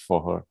a gift for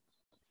her.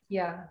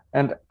 Yeah.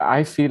 And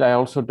I feel I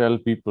also tell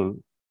people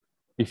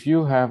if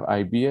you have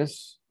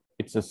IBS,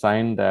 it's a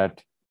sign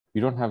that you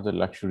don't have the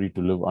luxury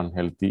to live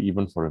unhealthy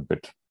even for a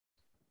bit.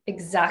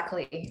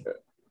 Exactly.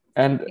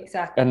 And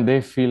Exactly. and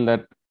they feel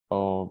that,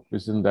 oh,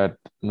 isn't that,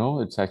 no,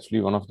 it's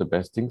actually one of the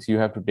best things. You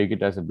have to take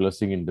it as a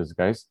blessing in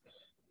disguise.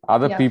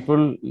 Other Yep.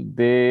 people,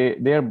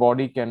 their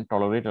body can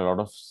tolerate a lot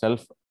of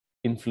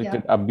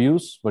self-inflicted Yep.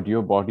 abuse, but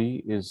your body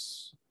is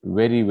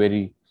very,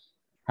 very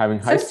having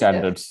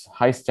Sensitive.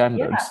 high Yeah.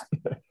 standards.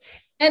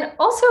 And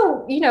also,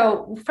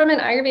 from an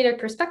Ayurvedic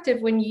perspective,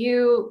 when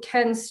you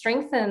can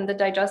strengthen the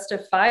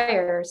digestive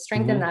fire,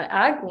 strengthen Hmm. that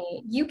Agni,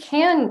 you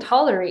can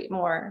tolerate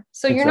more.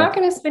 So you're not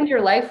Exactly. going to spend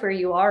your life where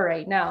you are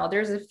right now.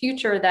 There's a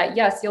future that,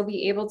 yes, you'll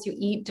be able to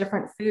eat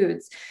different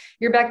foods.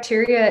 Your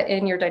bacteria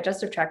in your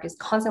digestive tract is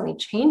constantly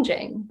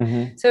changing.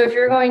 Hmm. So if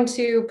you're going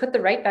to put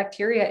the right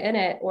bacteria in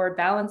it or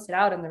balance it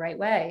out in the right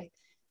way,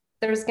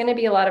 there's going to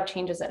be a lot of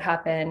changes that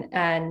happen,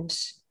 and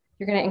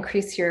you're going to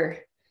increase your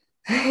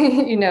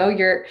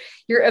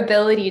your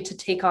ability to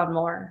take on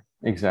more.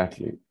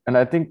 Exactly. And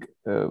I think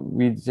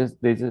we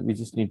just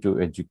need to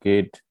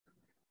educate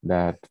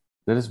that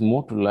there is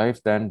more to life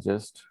than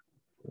just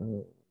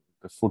uh,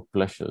 the food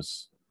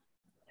pleasures,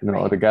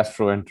 or the Right.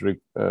 gastroenteric.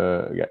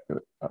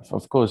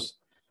 Of course,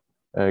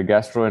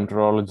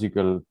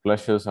 gastroenterological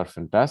pleasures are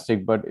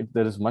fantastic, but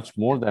there is much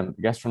more than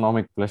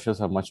gastronomic pleasures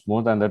are much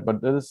more than that.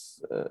 But there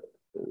is a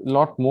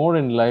lot more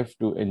in life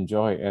to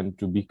enjoy and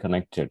to be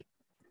connected.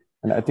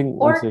 And I think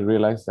once they or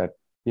realize that,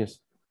 yes,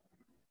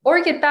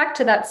 or get back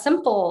to that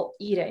simple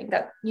eating,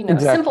 that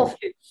simple exactly.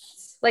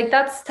 foods, like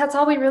that's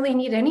all we really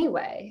need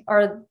anyway,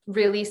 are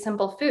really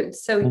simple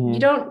foods. So you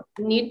Hmm. don't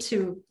need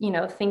to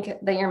think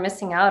that you're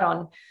missing out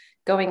on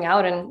going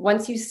out. And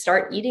once you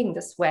start eating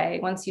this way,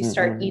 once you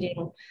start Hmm.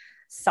 eating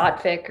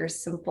sattvic or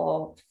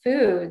simple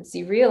foods,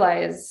 you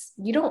realize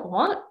you don't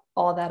want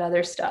all that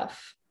other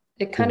stuff.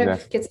 It kind of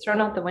Exactly. gets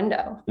thrown out the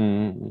window.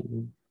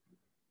 Hmm.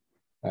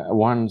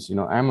 Once,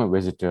 I'm a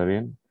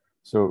vegetarian.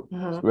 So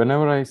Mhm.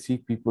 whenever I see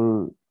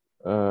people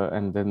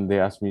and then they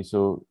ask me,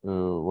 so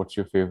what's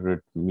your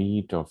favorite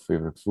meat or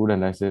favorite food?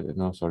 And I said,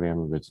 no, sorry, I'm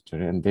a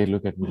vegetarian. And they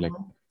look at me like,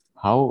 Mhm.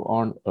 how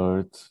on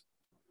earth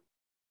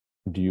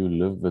do you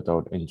live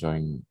without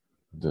enjoying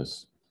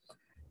this?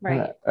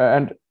 Right.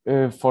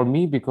 For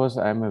me, because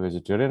I'm a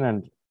vegetarian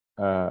and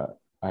uh,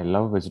 I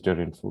love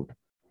vegetarian food.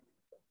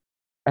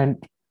 And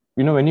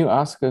when you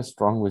ask a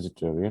strong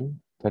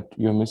vegetarian that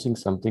you're missing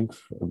something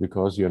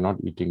because you're not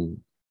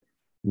eating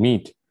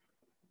meat,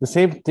 the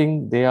same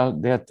thing they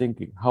are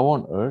thinking. How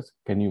on earth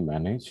can you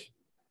manage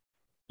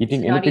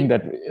eating To not anything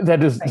eat,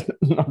 that is right,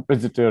 not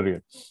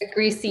vegetarian? a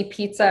greasy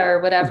pizza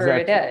or whatever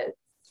it Exactly. is.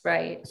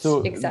 Right.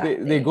 So they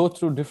Exactly. go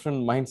through different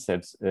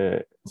mindsets.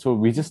 So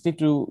we just need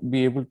to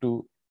be able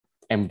to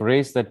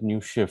embrace that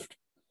new shift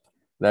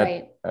that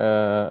Right.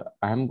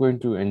 I'm going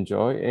to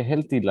enjoy a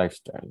healthy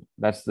lifestyle.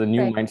 That's the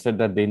new Right. mindset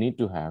that they need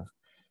to have.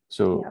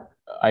 So Yeah.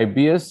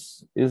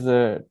 IBS is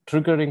a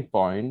triggering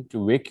point to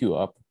wake you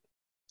up.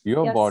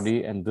 Your Yes. body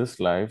and this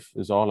life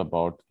is all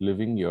about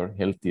living your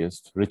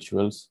healthiest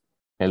rituals,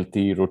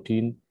 healthy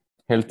routine,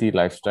 healthy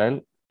lifestyle,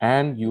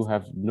 and you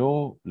have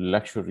no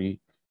luxury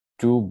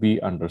to be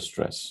under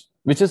stress,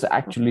 which is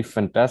actually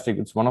fantastic.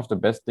 It's one of the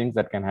best things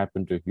that can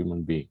happen to a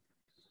human being.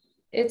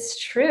 It's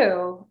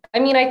true. I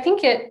mean, I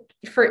think it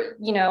for,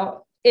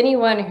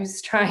 anyone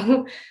who's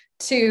trying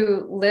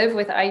to live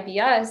with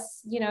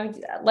IBS,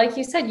 like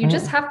you said, you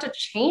just Mhm. have to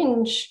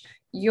change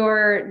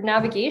your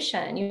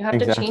navigation. You have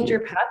to change Exactly. your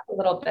path a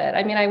little bit.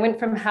 I mean, I went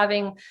from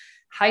having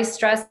high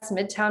stress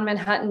Midtown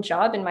Manhattan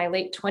job in my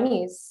late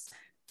 20s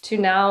to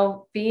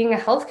now being a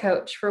health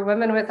coach for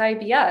women with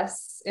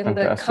IBS in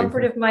the Fantastic.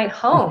 comfort of my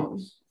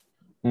home,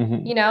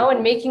 Hmm.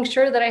 and making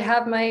sure that I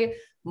have my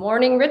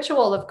morning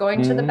ritual of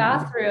going to the Hmm.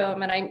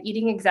 bathroom and I'm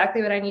eating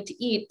exactly what I need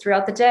to eat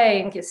throughout the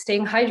day and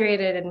staying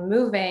hydrated and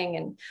moving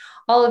and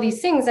all of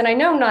these things. And I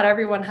know not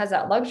everyone has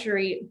that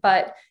luxury,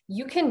 but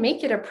you can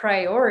make it a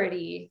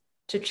priority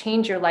to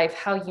change your life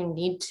how you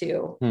need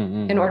to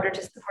in Hmm. order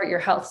to support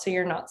your health so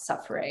you're not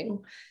suffering.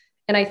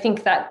 And I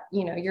think that,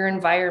 your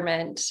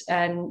environment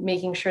and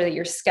making sure that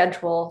your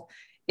schedule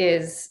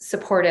is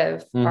supportive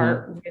Hmm.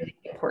 are really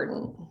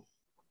important.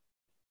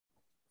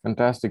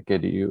 Fantastic,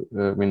 Katie.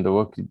 I mean, the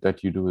work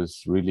that you do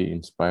is really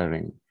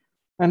inspiring.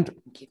 And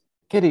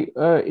Katie,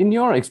 in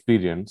your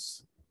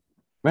experience,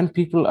 when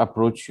people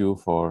approach you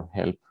for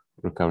help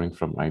recovering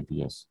from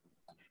IBS,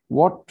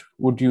 what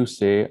would you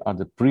say are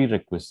the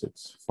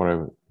prerequisites for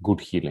a good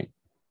healing?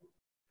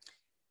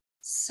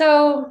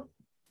 So,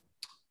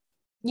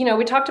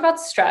 we talked about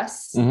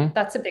stress. Hmm.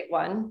 That's a big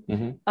one.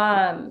 Hmm.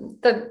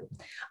 The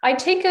I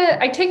take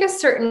a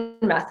certain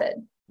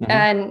method, Hmm.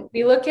 and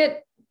we look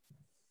at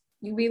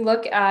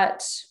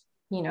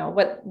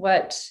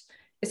what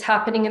is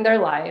happening in their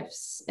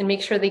lives and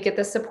make sure they get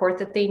the support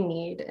that they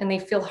need and they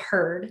feel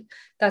heard.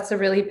 That's a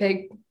really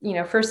big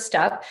first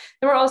step.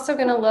 Then we're also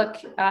going to look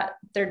at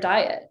their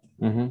diet,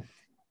 Hmm.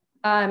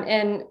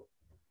 and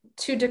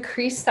to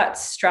decrease that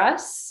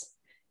stress,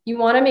 you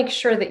want to make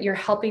sure that you're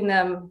helping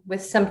them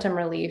with symptom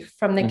relief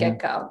from the Hmm.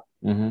 get-go.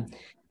 Hmm.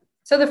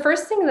 So the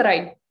first thing that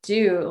I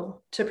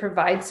do to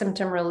provide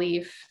symptom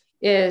relief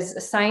is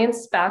a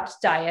science-backed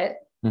diet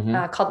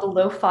Hmm. called the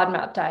low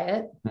FODMAP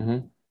diet. Hmm.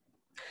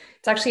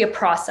 It's actually a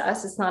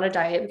process. It's not a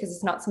diet because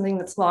it's not something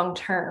that's long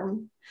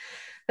term.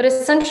 But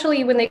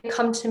essentially, when they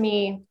come to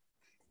me,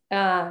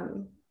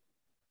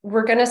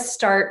 we're going to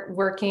start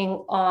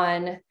working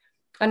on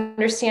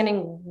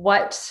understanding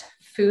what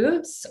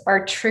foods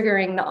are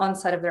triggering the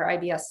onset of their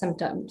IBS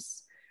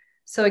symptoms.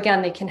 So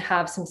again, they can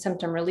have some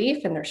symptom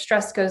relief and their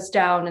stress goes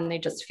down and they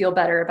just feel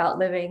better about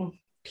living,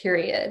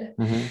 period.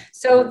 Mm-hmm.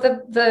 So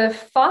the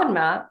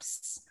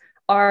FODMAPs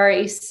are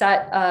a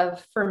set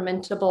of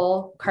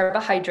fermentable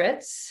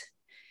carbohydrates.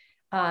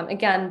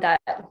 Again,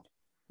 that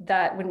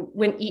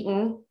when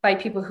eaten by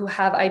people who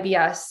have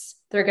IBS,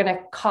 they're going to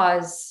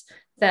cause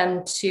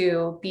them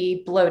to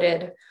be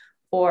bloated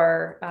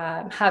or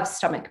have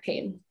stomach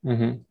pain.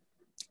 Mm-hmm.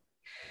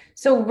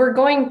 So we're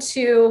going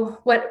to,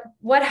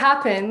 what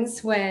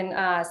happens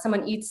when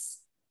someone eats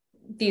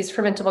these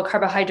fermentable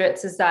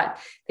carbohydrates is that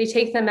they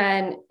take them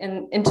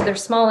into their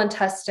small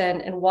intestine,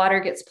 and water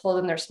gets pulled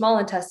in their small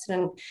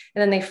intestine, and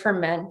then they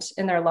ferment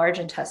in their large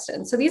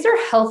intestine. So these are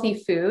healthy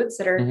foods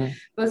that are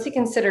mostly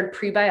considered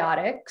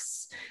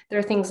prebiotics. There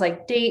are things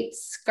like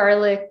dates,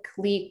 garlic,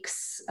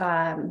 leeks,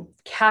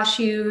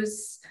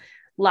 cashews,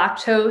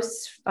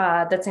 lactose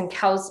that's in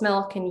cow's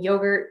milk and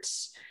yogurt,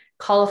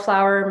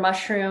 cauliflower,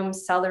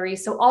 mushrooms, celery.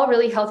 So all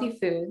really healthy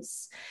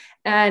foods.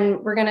 And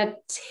we're going to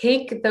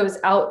take those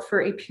out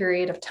for a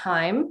period of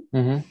time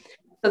so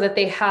that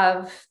they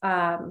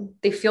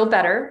feel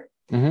better.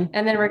 And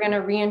then we're going to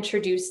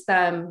reintroduce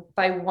them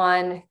by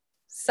one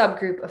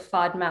subgroup of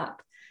FODMAP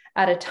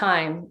at a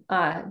time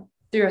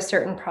through a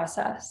certain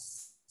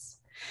process.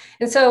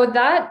 And so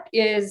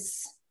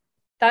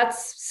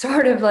that's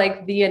sort of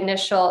like the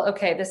initial,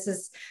 okay, this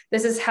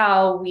is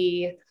how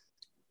we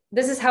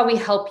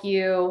help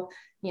you,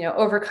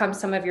 overcome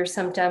some of your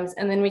symptoms.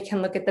 And then we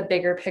can look at the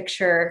bigger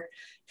picture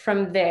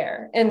from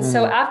there. And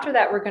so after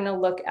that, we're going to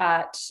look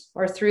at,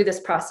 or through this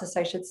process,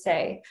 I should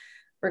say,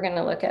 we're going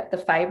to look at the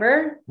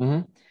fiber,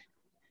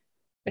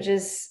 which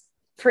is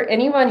for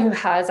anyone who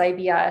has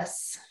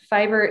IBS,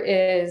 fiber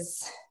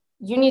is,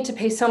 you need to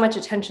pay so much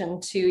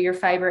attention to your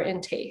fiber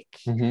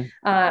intake. You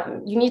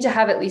need to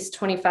have at least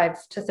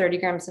 25 to 30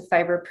 grams of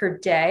fiber per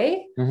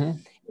day.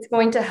 It's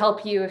going to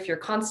help you if you're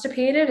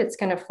constipated. It's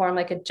going to form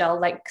like a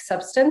gel-like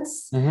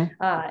substance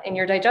in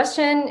your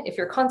digestion if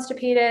you're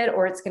constipated,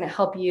 or it's going to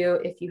help you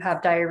if you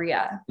have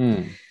diarrhea.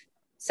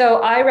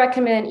 So I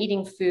recommend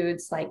eating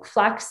foods like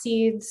flax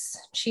seeds,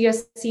 chia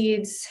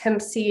seeds,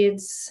 hemp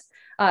seeds,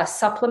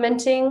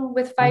 supplementing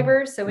with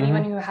fiber. So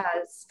anyone who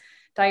has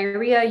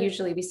diarrhea,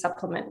 usually we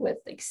supplement with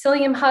like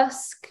psyllium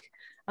husk.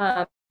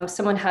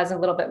 Someone has a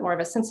little bit more of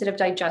a sensitive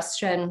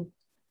digestion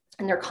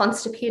and they're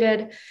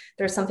constipated,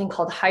 there's something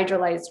called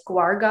hydrolyzed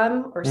guar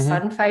gum or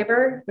sun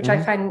fiber, which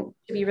I find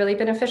to be really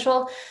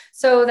beneficial.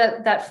 So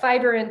that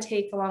fiber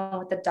intake along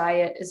with the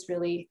diet is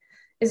really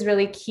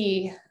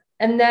key.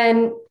 And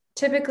then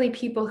typically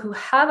people who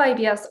have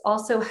IBS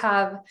also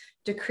have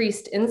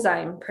decreased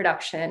enzyme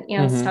production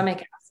and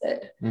stomach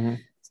acid.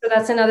 So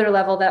that's another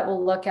level that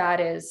we'll look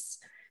at is,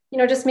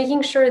 just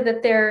making sure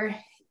that they're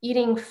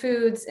eating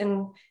foods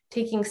and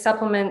taking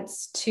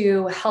supplements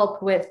to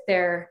help with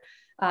their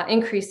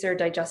increase their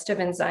digestive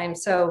enzymes.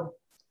 So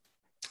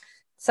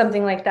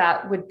something like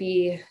that would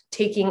be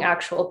taking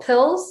actual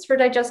pills for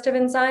digestive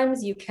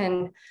enzymes. You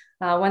can,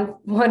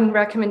 one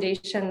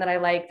recommendation that I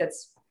like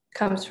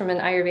comes from an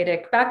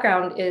Ayurvedic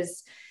background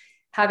is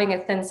having a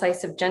thin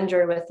slice of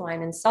ginger with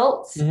lime and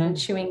salt and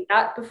chewing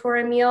that before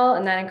a meal.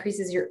 And that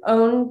increases your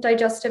own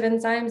digestive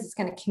enzymes. It's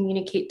going to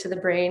communicate to the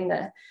brain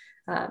to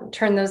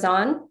turn those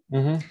on.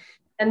 And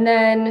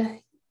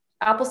then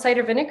apple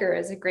cider vinegar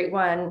is a great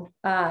one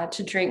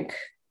to drink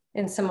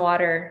in some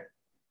water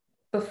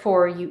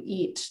before you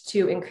eat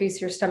to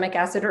increase your stomach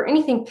acid, or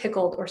anything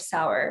pickled or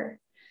sour.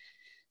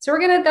 So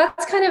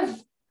that's kind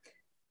of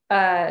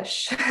a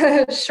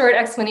short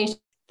explanation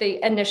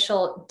the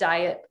initial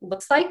diet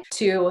looks like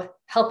to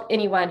help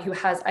anyone who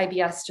has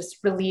IBS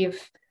just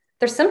relieve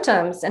their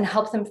symptoms and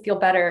help them feel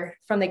better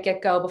from the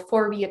get-go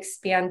before we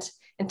expand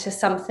into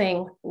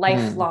something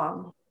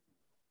lifelong.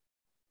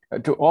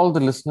 To all the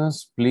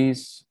listeners,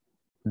 please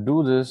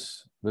do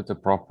this with the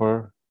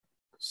proper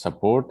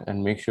support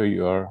and make sure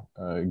you are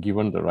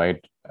given the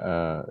right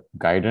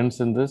guidance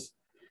in this.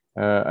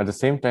 At the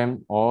same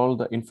time, all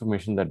the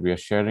information that we are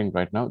sharing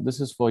right now,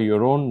 this is for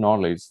your own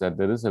knowledge that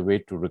there is a way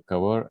to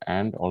recover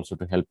and also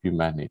to help you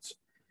manage.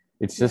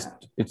 It's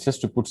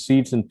just to put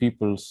seeds in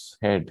people's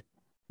head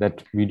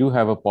that we do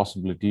have a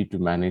possibility to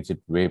manage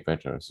it way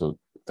better. So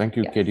thank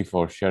you, Katie,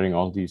 for sharing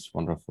all these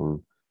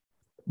wonderful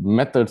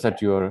methods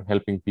that you are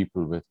helping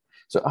people with.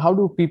 So how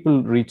do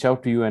people reach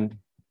out to you and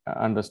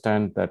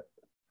understand that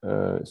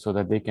so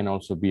that they can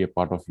also be a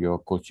part of your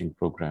coaching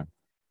program?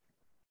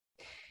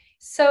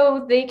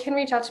 So they can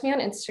reach out to me on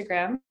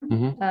Instagram.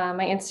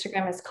 My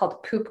Instagram is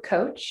called Poop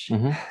Coach.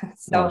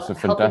 So it's a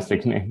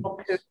fantastic name.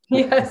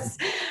 Yes.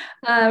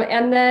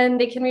 And then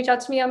they can reach out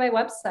to me on my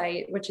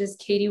website, which is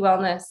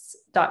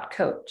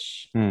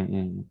katiewellness.coach.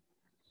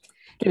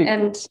 Katie,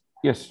 and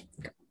yes.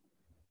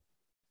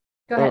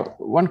 Go ahead.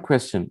 One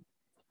question.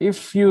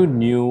 If you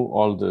knew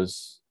all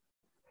this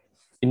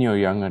in your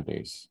younger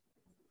days,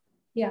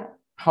 Yeah.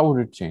 how would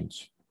it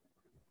change?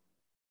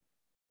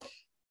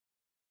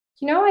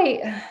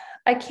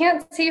 I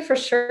can't say for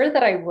sure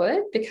that I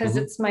would because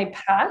Mm-hmm. it's my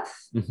path.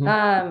 Mm-hmm.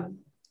 Um,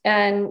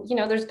 and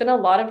there's been a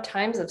lot of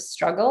times of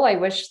struggle. I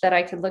wish that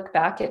I could look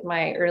back at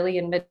my early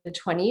and mid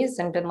 20s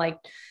and been like,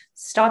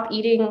 stop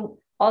eating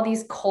all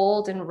these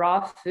cold and raw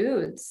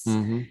foods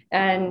Mm-hmm.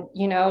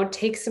 and,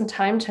 take some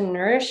time to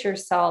nourish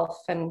yourself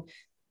and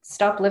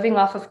stop living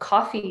off of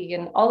coffee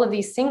and all of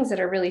these things that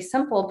are really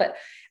simple. But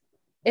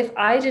if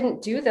I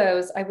didn't do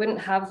those, I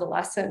wouldn't have the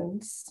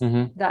lessons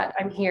Mm-hmm. that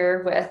I'm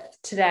here with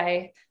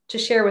today to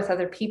share with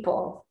other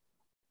people.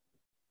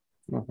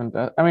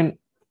 I mean,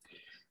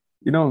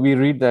 we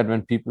read that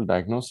when people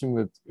diagnosing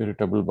with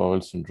irritable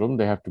bowel syndrome,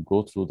 they have to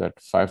go through that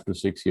 5 to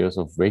 6 years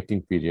of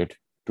waiting period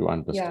to Yeah.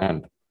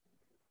 understand.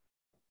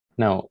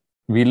 Now,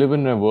 we live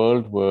in a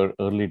world where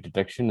early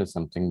detection is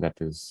something that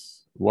is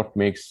what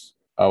makes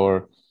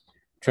our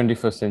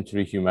 21st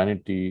century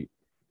humanity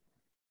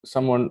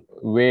someone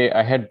way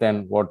ahead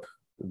than what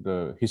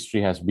the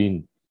history has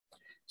been.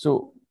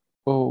 So,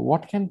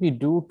 what can we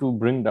do to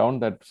bring down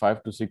that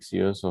 5 to 6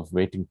 years of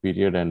waiting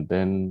period and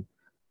then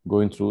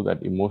going through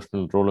that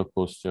emotional roller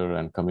coaster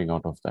and coming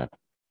out of that?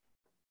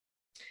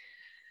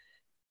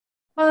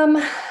 Um,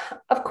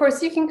 of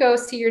course, you can go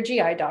see your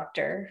GI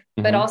doctor,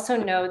 but Mm-hmm. also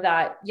know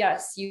that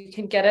yes, you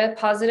can get a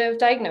positive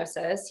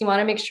diagnosis. You want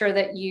to make sure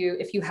that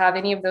if you have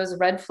any of those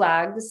red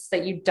flags,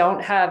 that you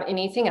don't have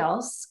anything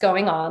else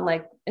going on,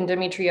 like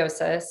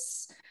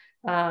endometriosis,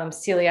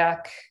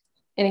 celiac,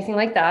 anything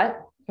like that.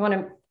 You want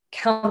to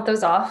count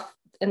those off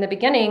in the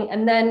beginning,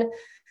 and then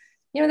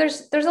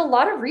there's a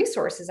lot of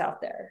resources out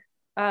there.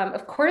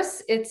 Of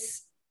course,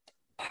 it's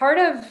part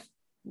of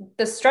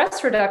the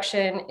stress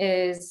reduction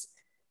is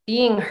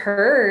being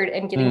heard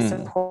and getting Mm.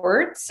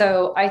 support.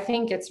 So I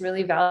think it's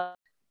really valuable.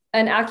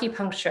 An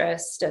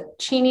acupuncturist, a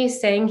Chini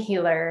Sang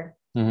healer.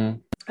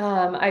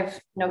 Mm-hmm.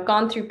 I've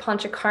gone through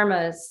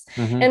panchakarmas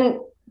Mm-hmm. and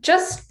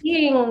just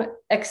being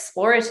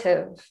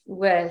explorative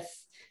with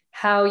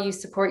how you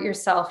support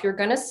yourself. You're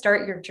going to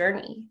start your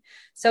journey.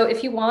 So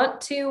if you want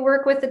to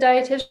work with a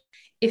dietitian,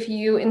 if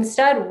you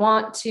instead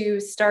want to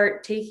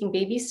start taking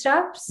baby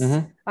steps,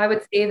 Mm-hmm. I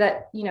would say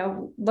that,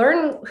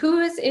 learn who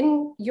is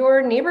in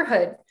your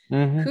neighborhood.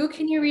 Mm-hmm. Who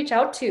can you reach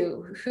out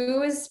to?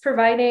 Who is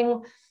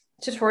providing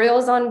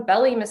tutorials on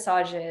belly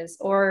massages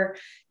or,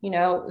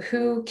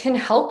 who can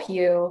help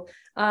you?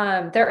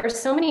 There are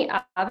so many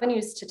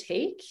avenues to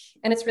take,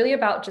 and it's really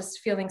about just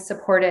feeling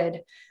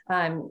supported.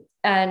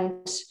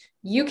 And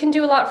you can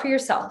do a lot for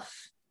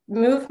yourself.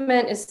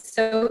 Movement is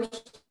so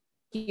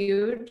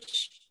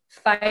huge.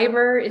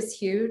 Fiber is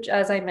huge,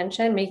 as I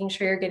mentioned, making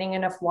sure you're getting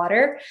enough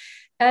water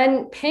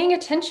and paying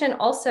attention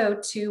also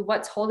to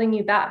what's holding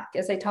you back.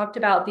 As I talked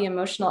about the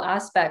emotional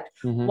aspect,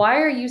 Mm-hmm. why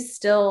are you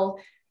still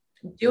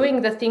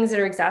doing the things that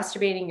are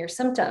exacerbating your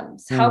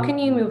symptoms? How can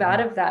you move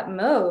out of that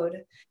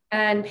mode?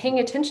 And paying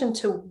attention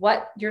to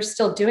what you're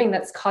still doing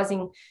that's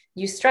causing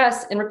you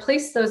stress and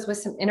replace those with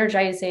some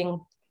energizing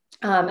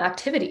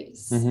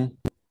activities. Mm-hmm.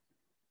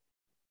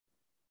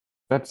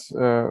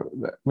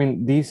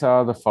 These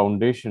are the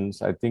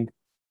foundations, I think,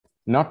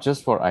 not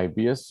just for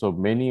IBS, so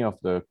many of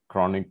the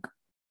chronic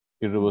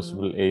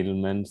irreversible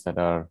ailments that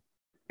are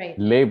Right.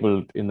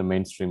 labeled in the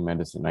mainstream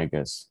medicine, I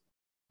guess,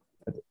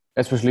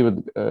 especially with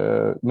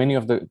many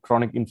of the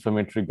chronic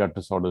inflammatory gut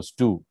disorders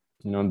too.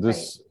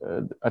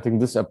 I think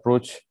this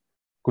approach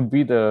could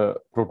be the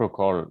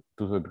protocol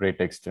to a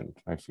great extent,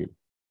 I feel.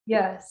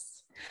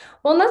 Yes.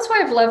 Well, and that's why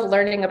I've loved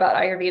learning about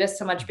Ayurveda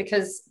so much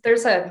because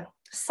there's a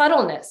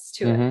subtleness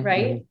to it, Mm-hmm.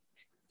 right? Mm-hmm.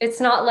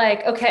 It's not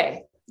like,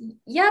 okay,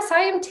 yes, I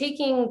am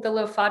taking the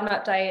low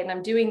FODMAP diet and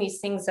I'm doing these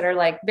things that are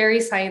like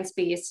very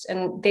science-based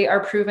and they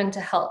are proven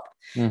to help.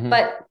 Mm-hmm.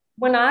 But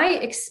when I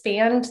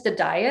expand the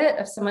diet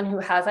of someone who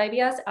has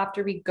IBS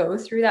after we go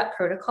through that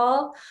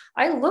protocol,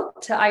 I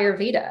look to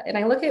Ayurveda and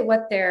I look at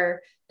what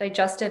their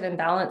digestive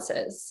imbalance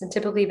is. And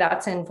typically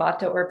that's in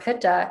Vata or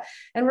Pitta.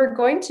 And we're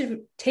going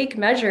to take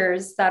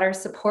measures that are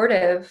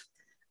supportive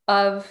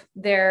of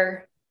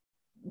their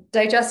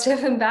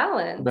digestive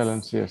imbalance.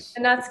 Balance, yes.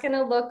 And that's going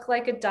to look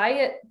like a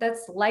diet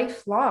that's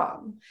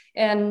lifelong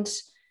and,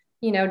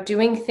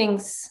 doing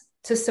things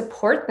to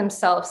support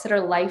themselves that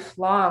are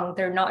lifelong.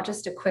 They're not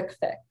just a quick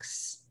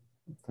fix.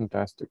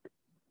 Fantastic.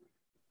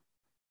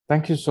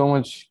 Thank you so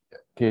much,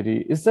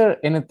 Katie. Is there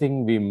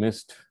anything we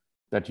missed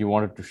that you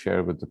wanted to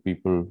share with the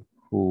people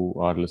who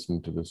are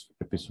listening to this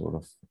episode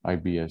of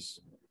IBS?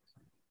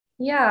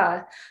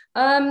 Yeah.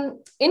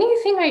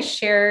 Anything I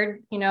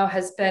shared,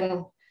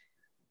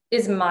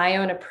 is my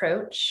own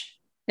approach.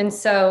 And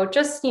so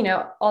just,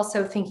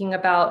 also thinking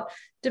about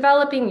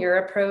developing your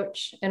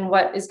approach and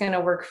what is going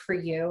to work for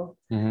you.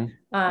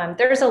 Mm-hmm.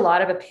 There's a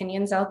lot of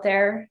opinions out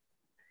there,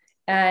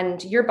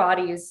 and your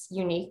body is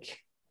unique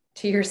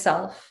to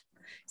yourself.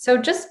 So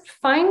just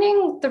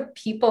finding the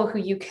people who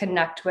you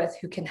connect with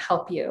who can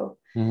help you,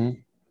 Mm-hmm.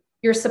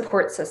 your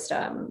support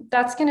system,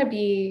 that's going to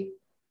be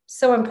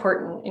so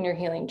important in your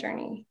healing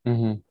journey.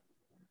 Mm-hmm.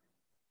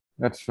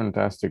 That's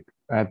fantastic.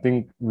 I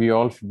think we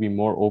all should be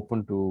more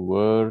open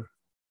to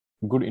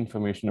good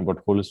information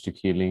about holistic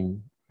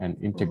healing and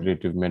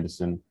integrative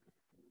medicine,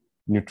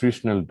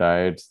 nutritional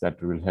diets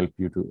that will help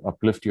you to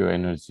uplift your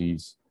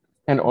energies,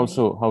 and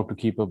also how to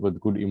keep up with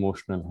good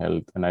emotional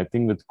health. And I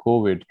think with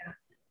COVID,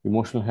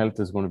 emotional health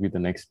is going to be the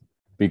next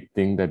big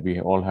thing that we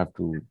all have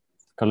to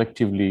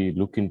collectively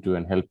look into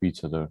and help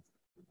each other.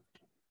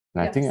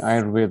 And I think Yes.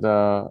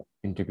 Ayurveda,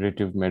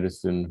 integrative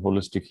medicine,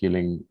 holistic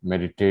healing,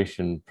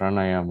 meditation,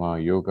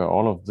 pranayama, yoga,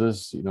 all of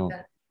this,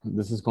 Yeah.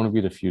 this is going to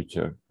be the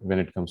future when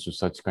it comes to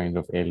such kind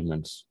of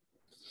ailments.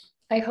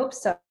 I hope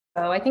so.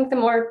 I think the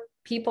more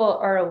people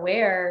are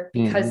aware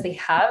because Mhm. they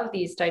have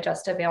these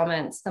digestive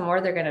ailments, the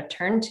more they're going to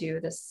turn to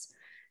this,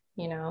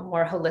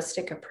 more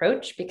holistic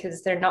approach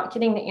because they're not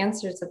getting the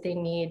answers that they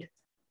need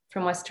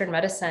from Western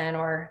medicine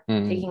or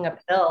Mhm. taking a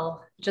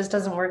pill. It just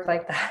doesn't work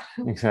like that.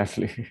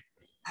 Exactly.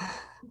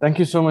 Thank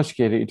you so much,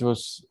 Katie. It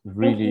was Thank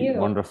really you.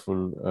 wonderful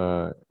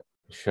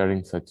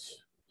sharing such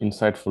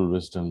insightful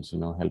wisdoms,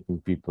 helping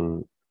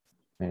people.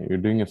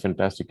 You're doing a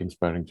fantastic,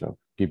 inspiring job.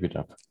 Keep it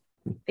up.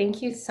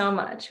 Thank you so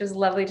much. It was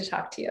lovely to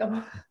talk to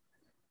you.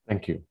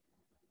 Thank you.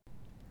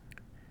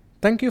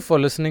 Thank you for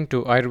listening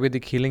to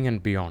Ayurvedic Healing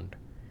and Beyond.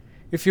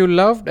 If you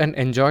loved and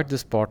enjoyed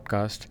this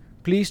podcast,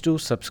 please do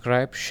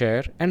subscribe,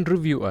 share, and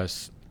review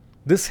us.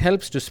 This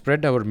helps to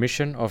spread our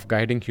mission of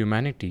guiding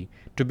humanity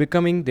to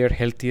becoming their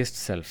healthiest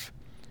self,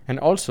 and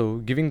also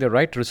giving the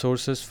right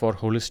resources for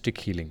holistic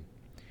healing.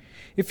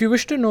 If you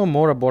wish to know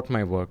more about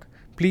my work,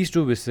 please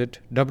do visit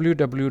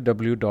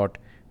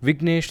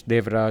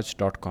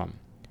www.vigneshdevraj.com.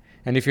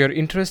 And if you are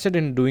interested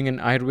in doing an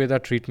Ayurveda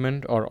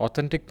treatment or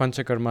authentic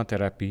Panchakarma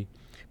therapy,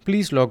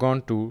 please log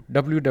on to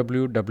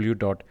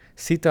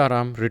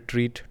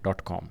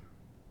www.sitaramretreat.com.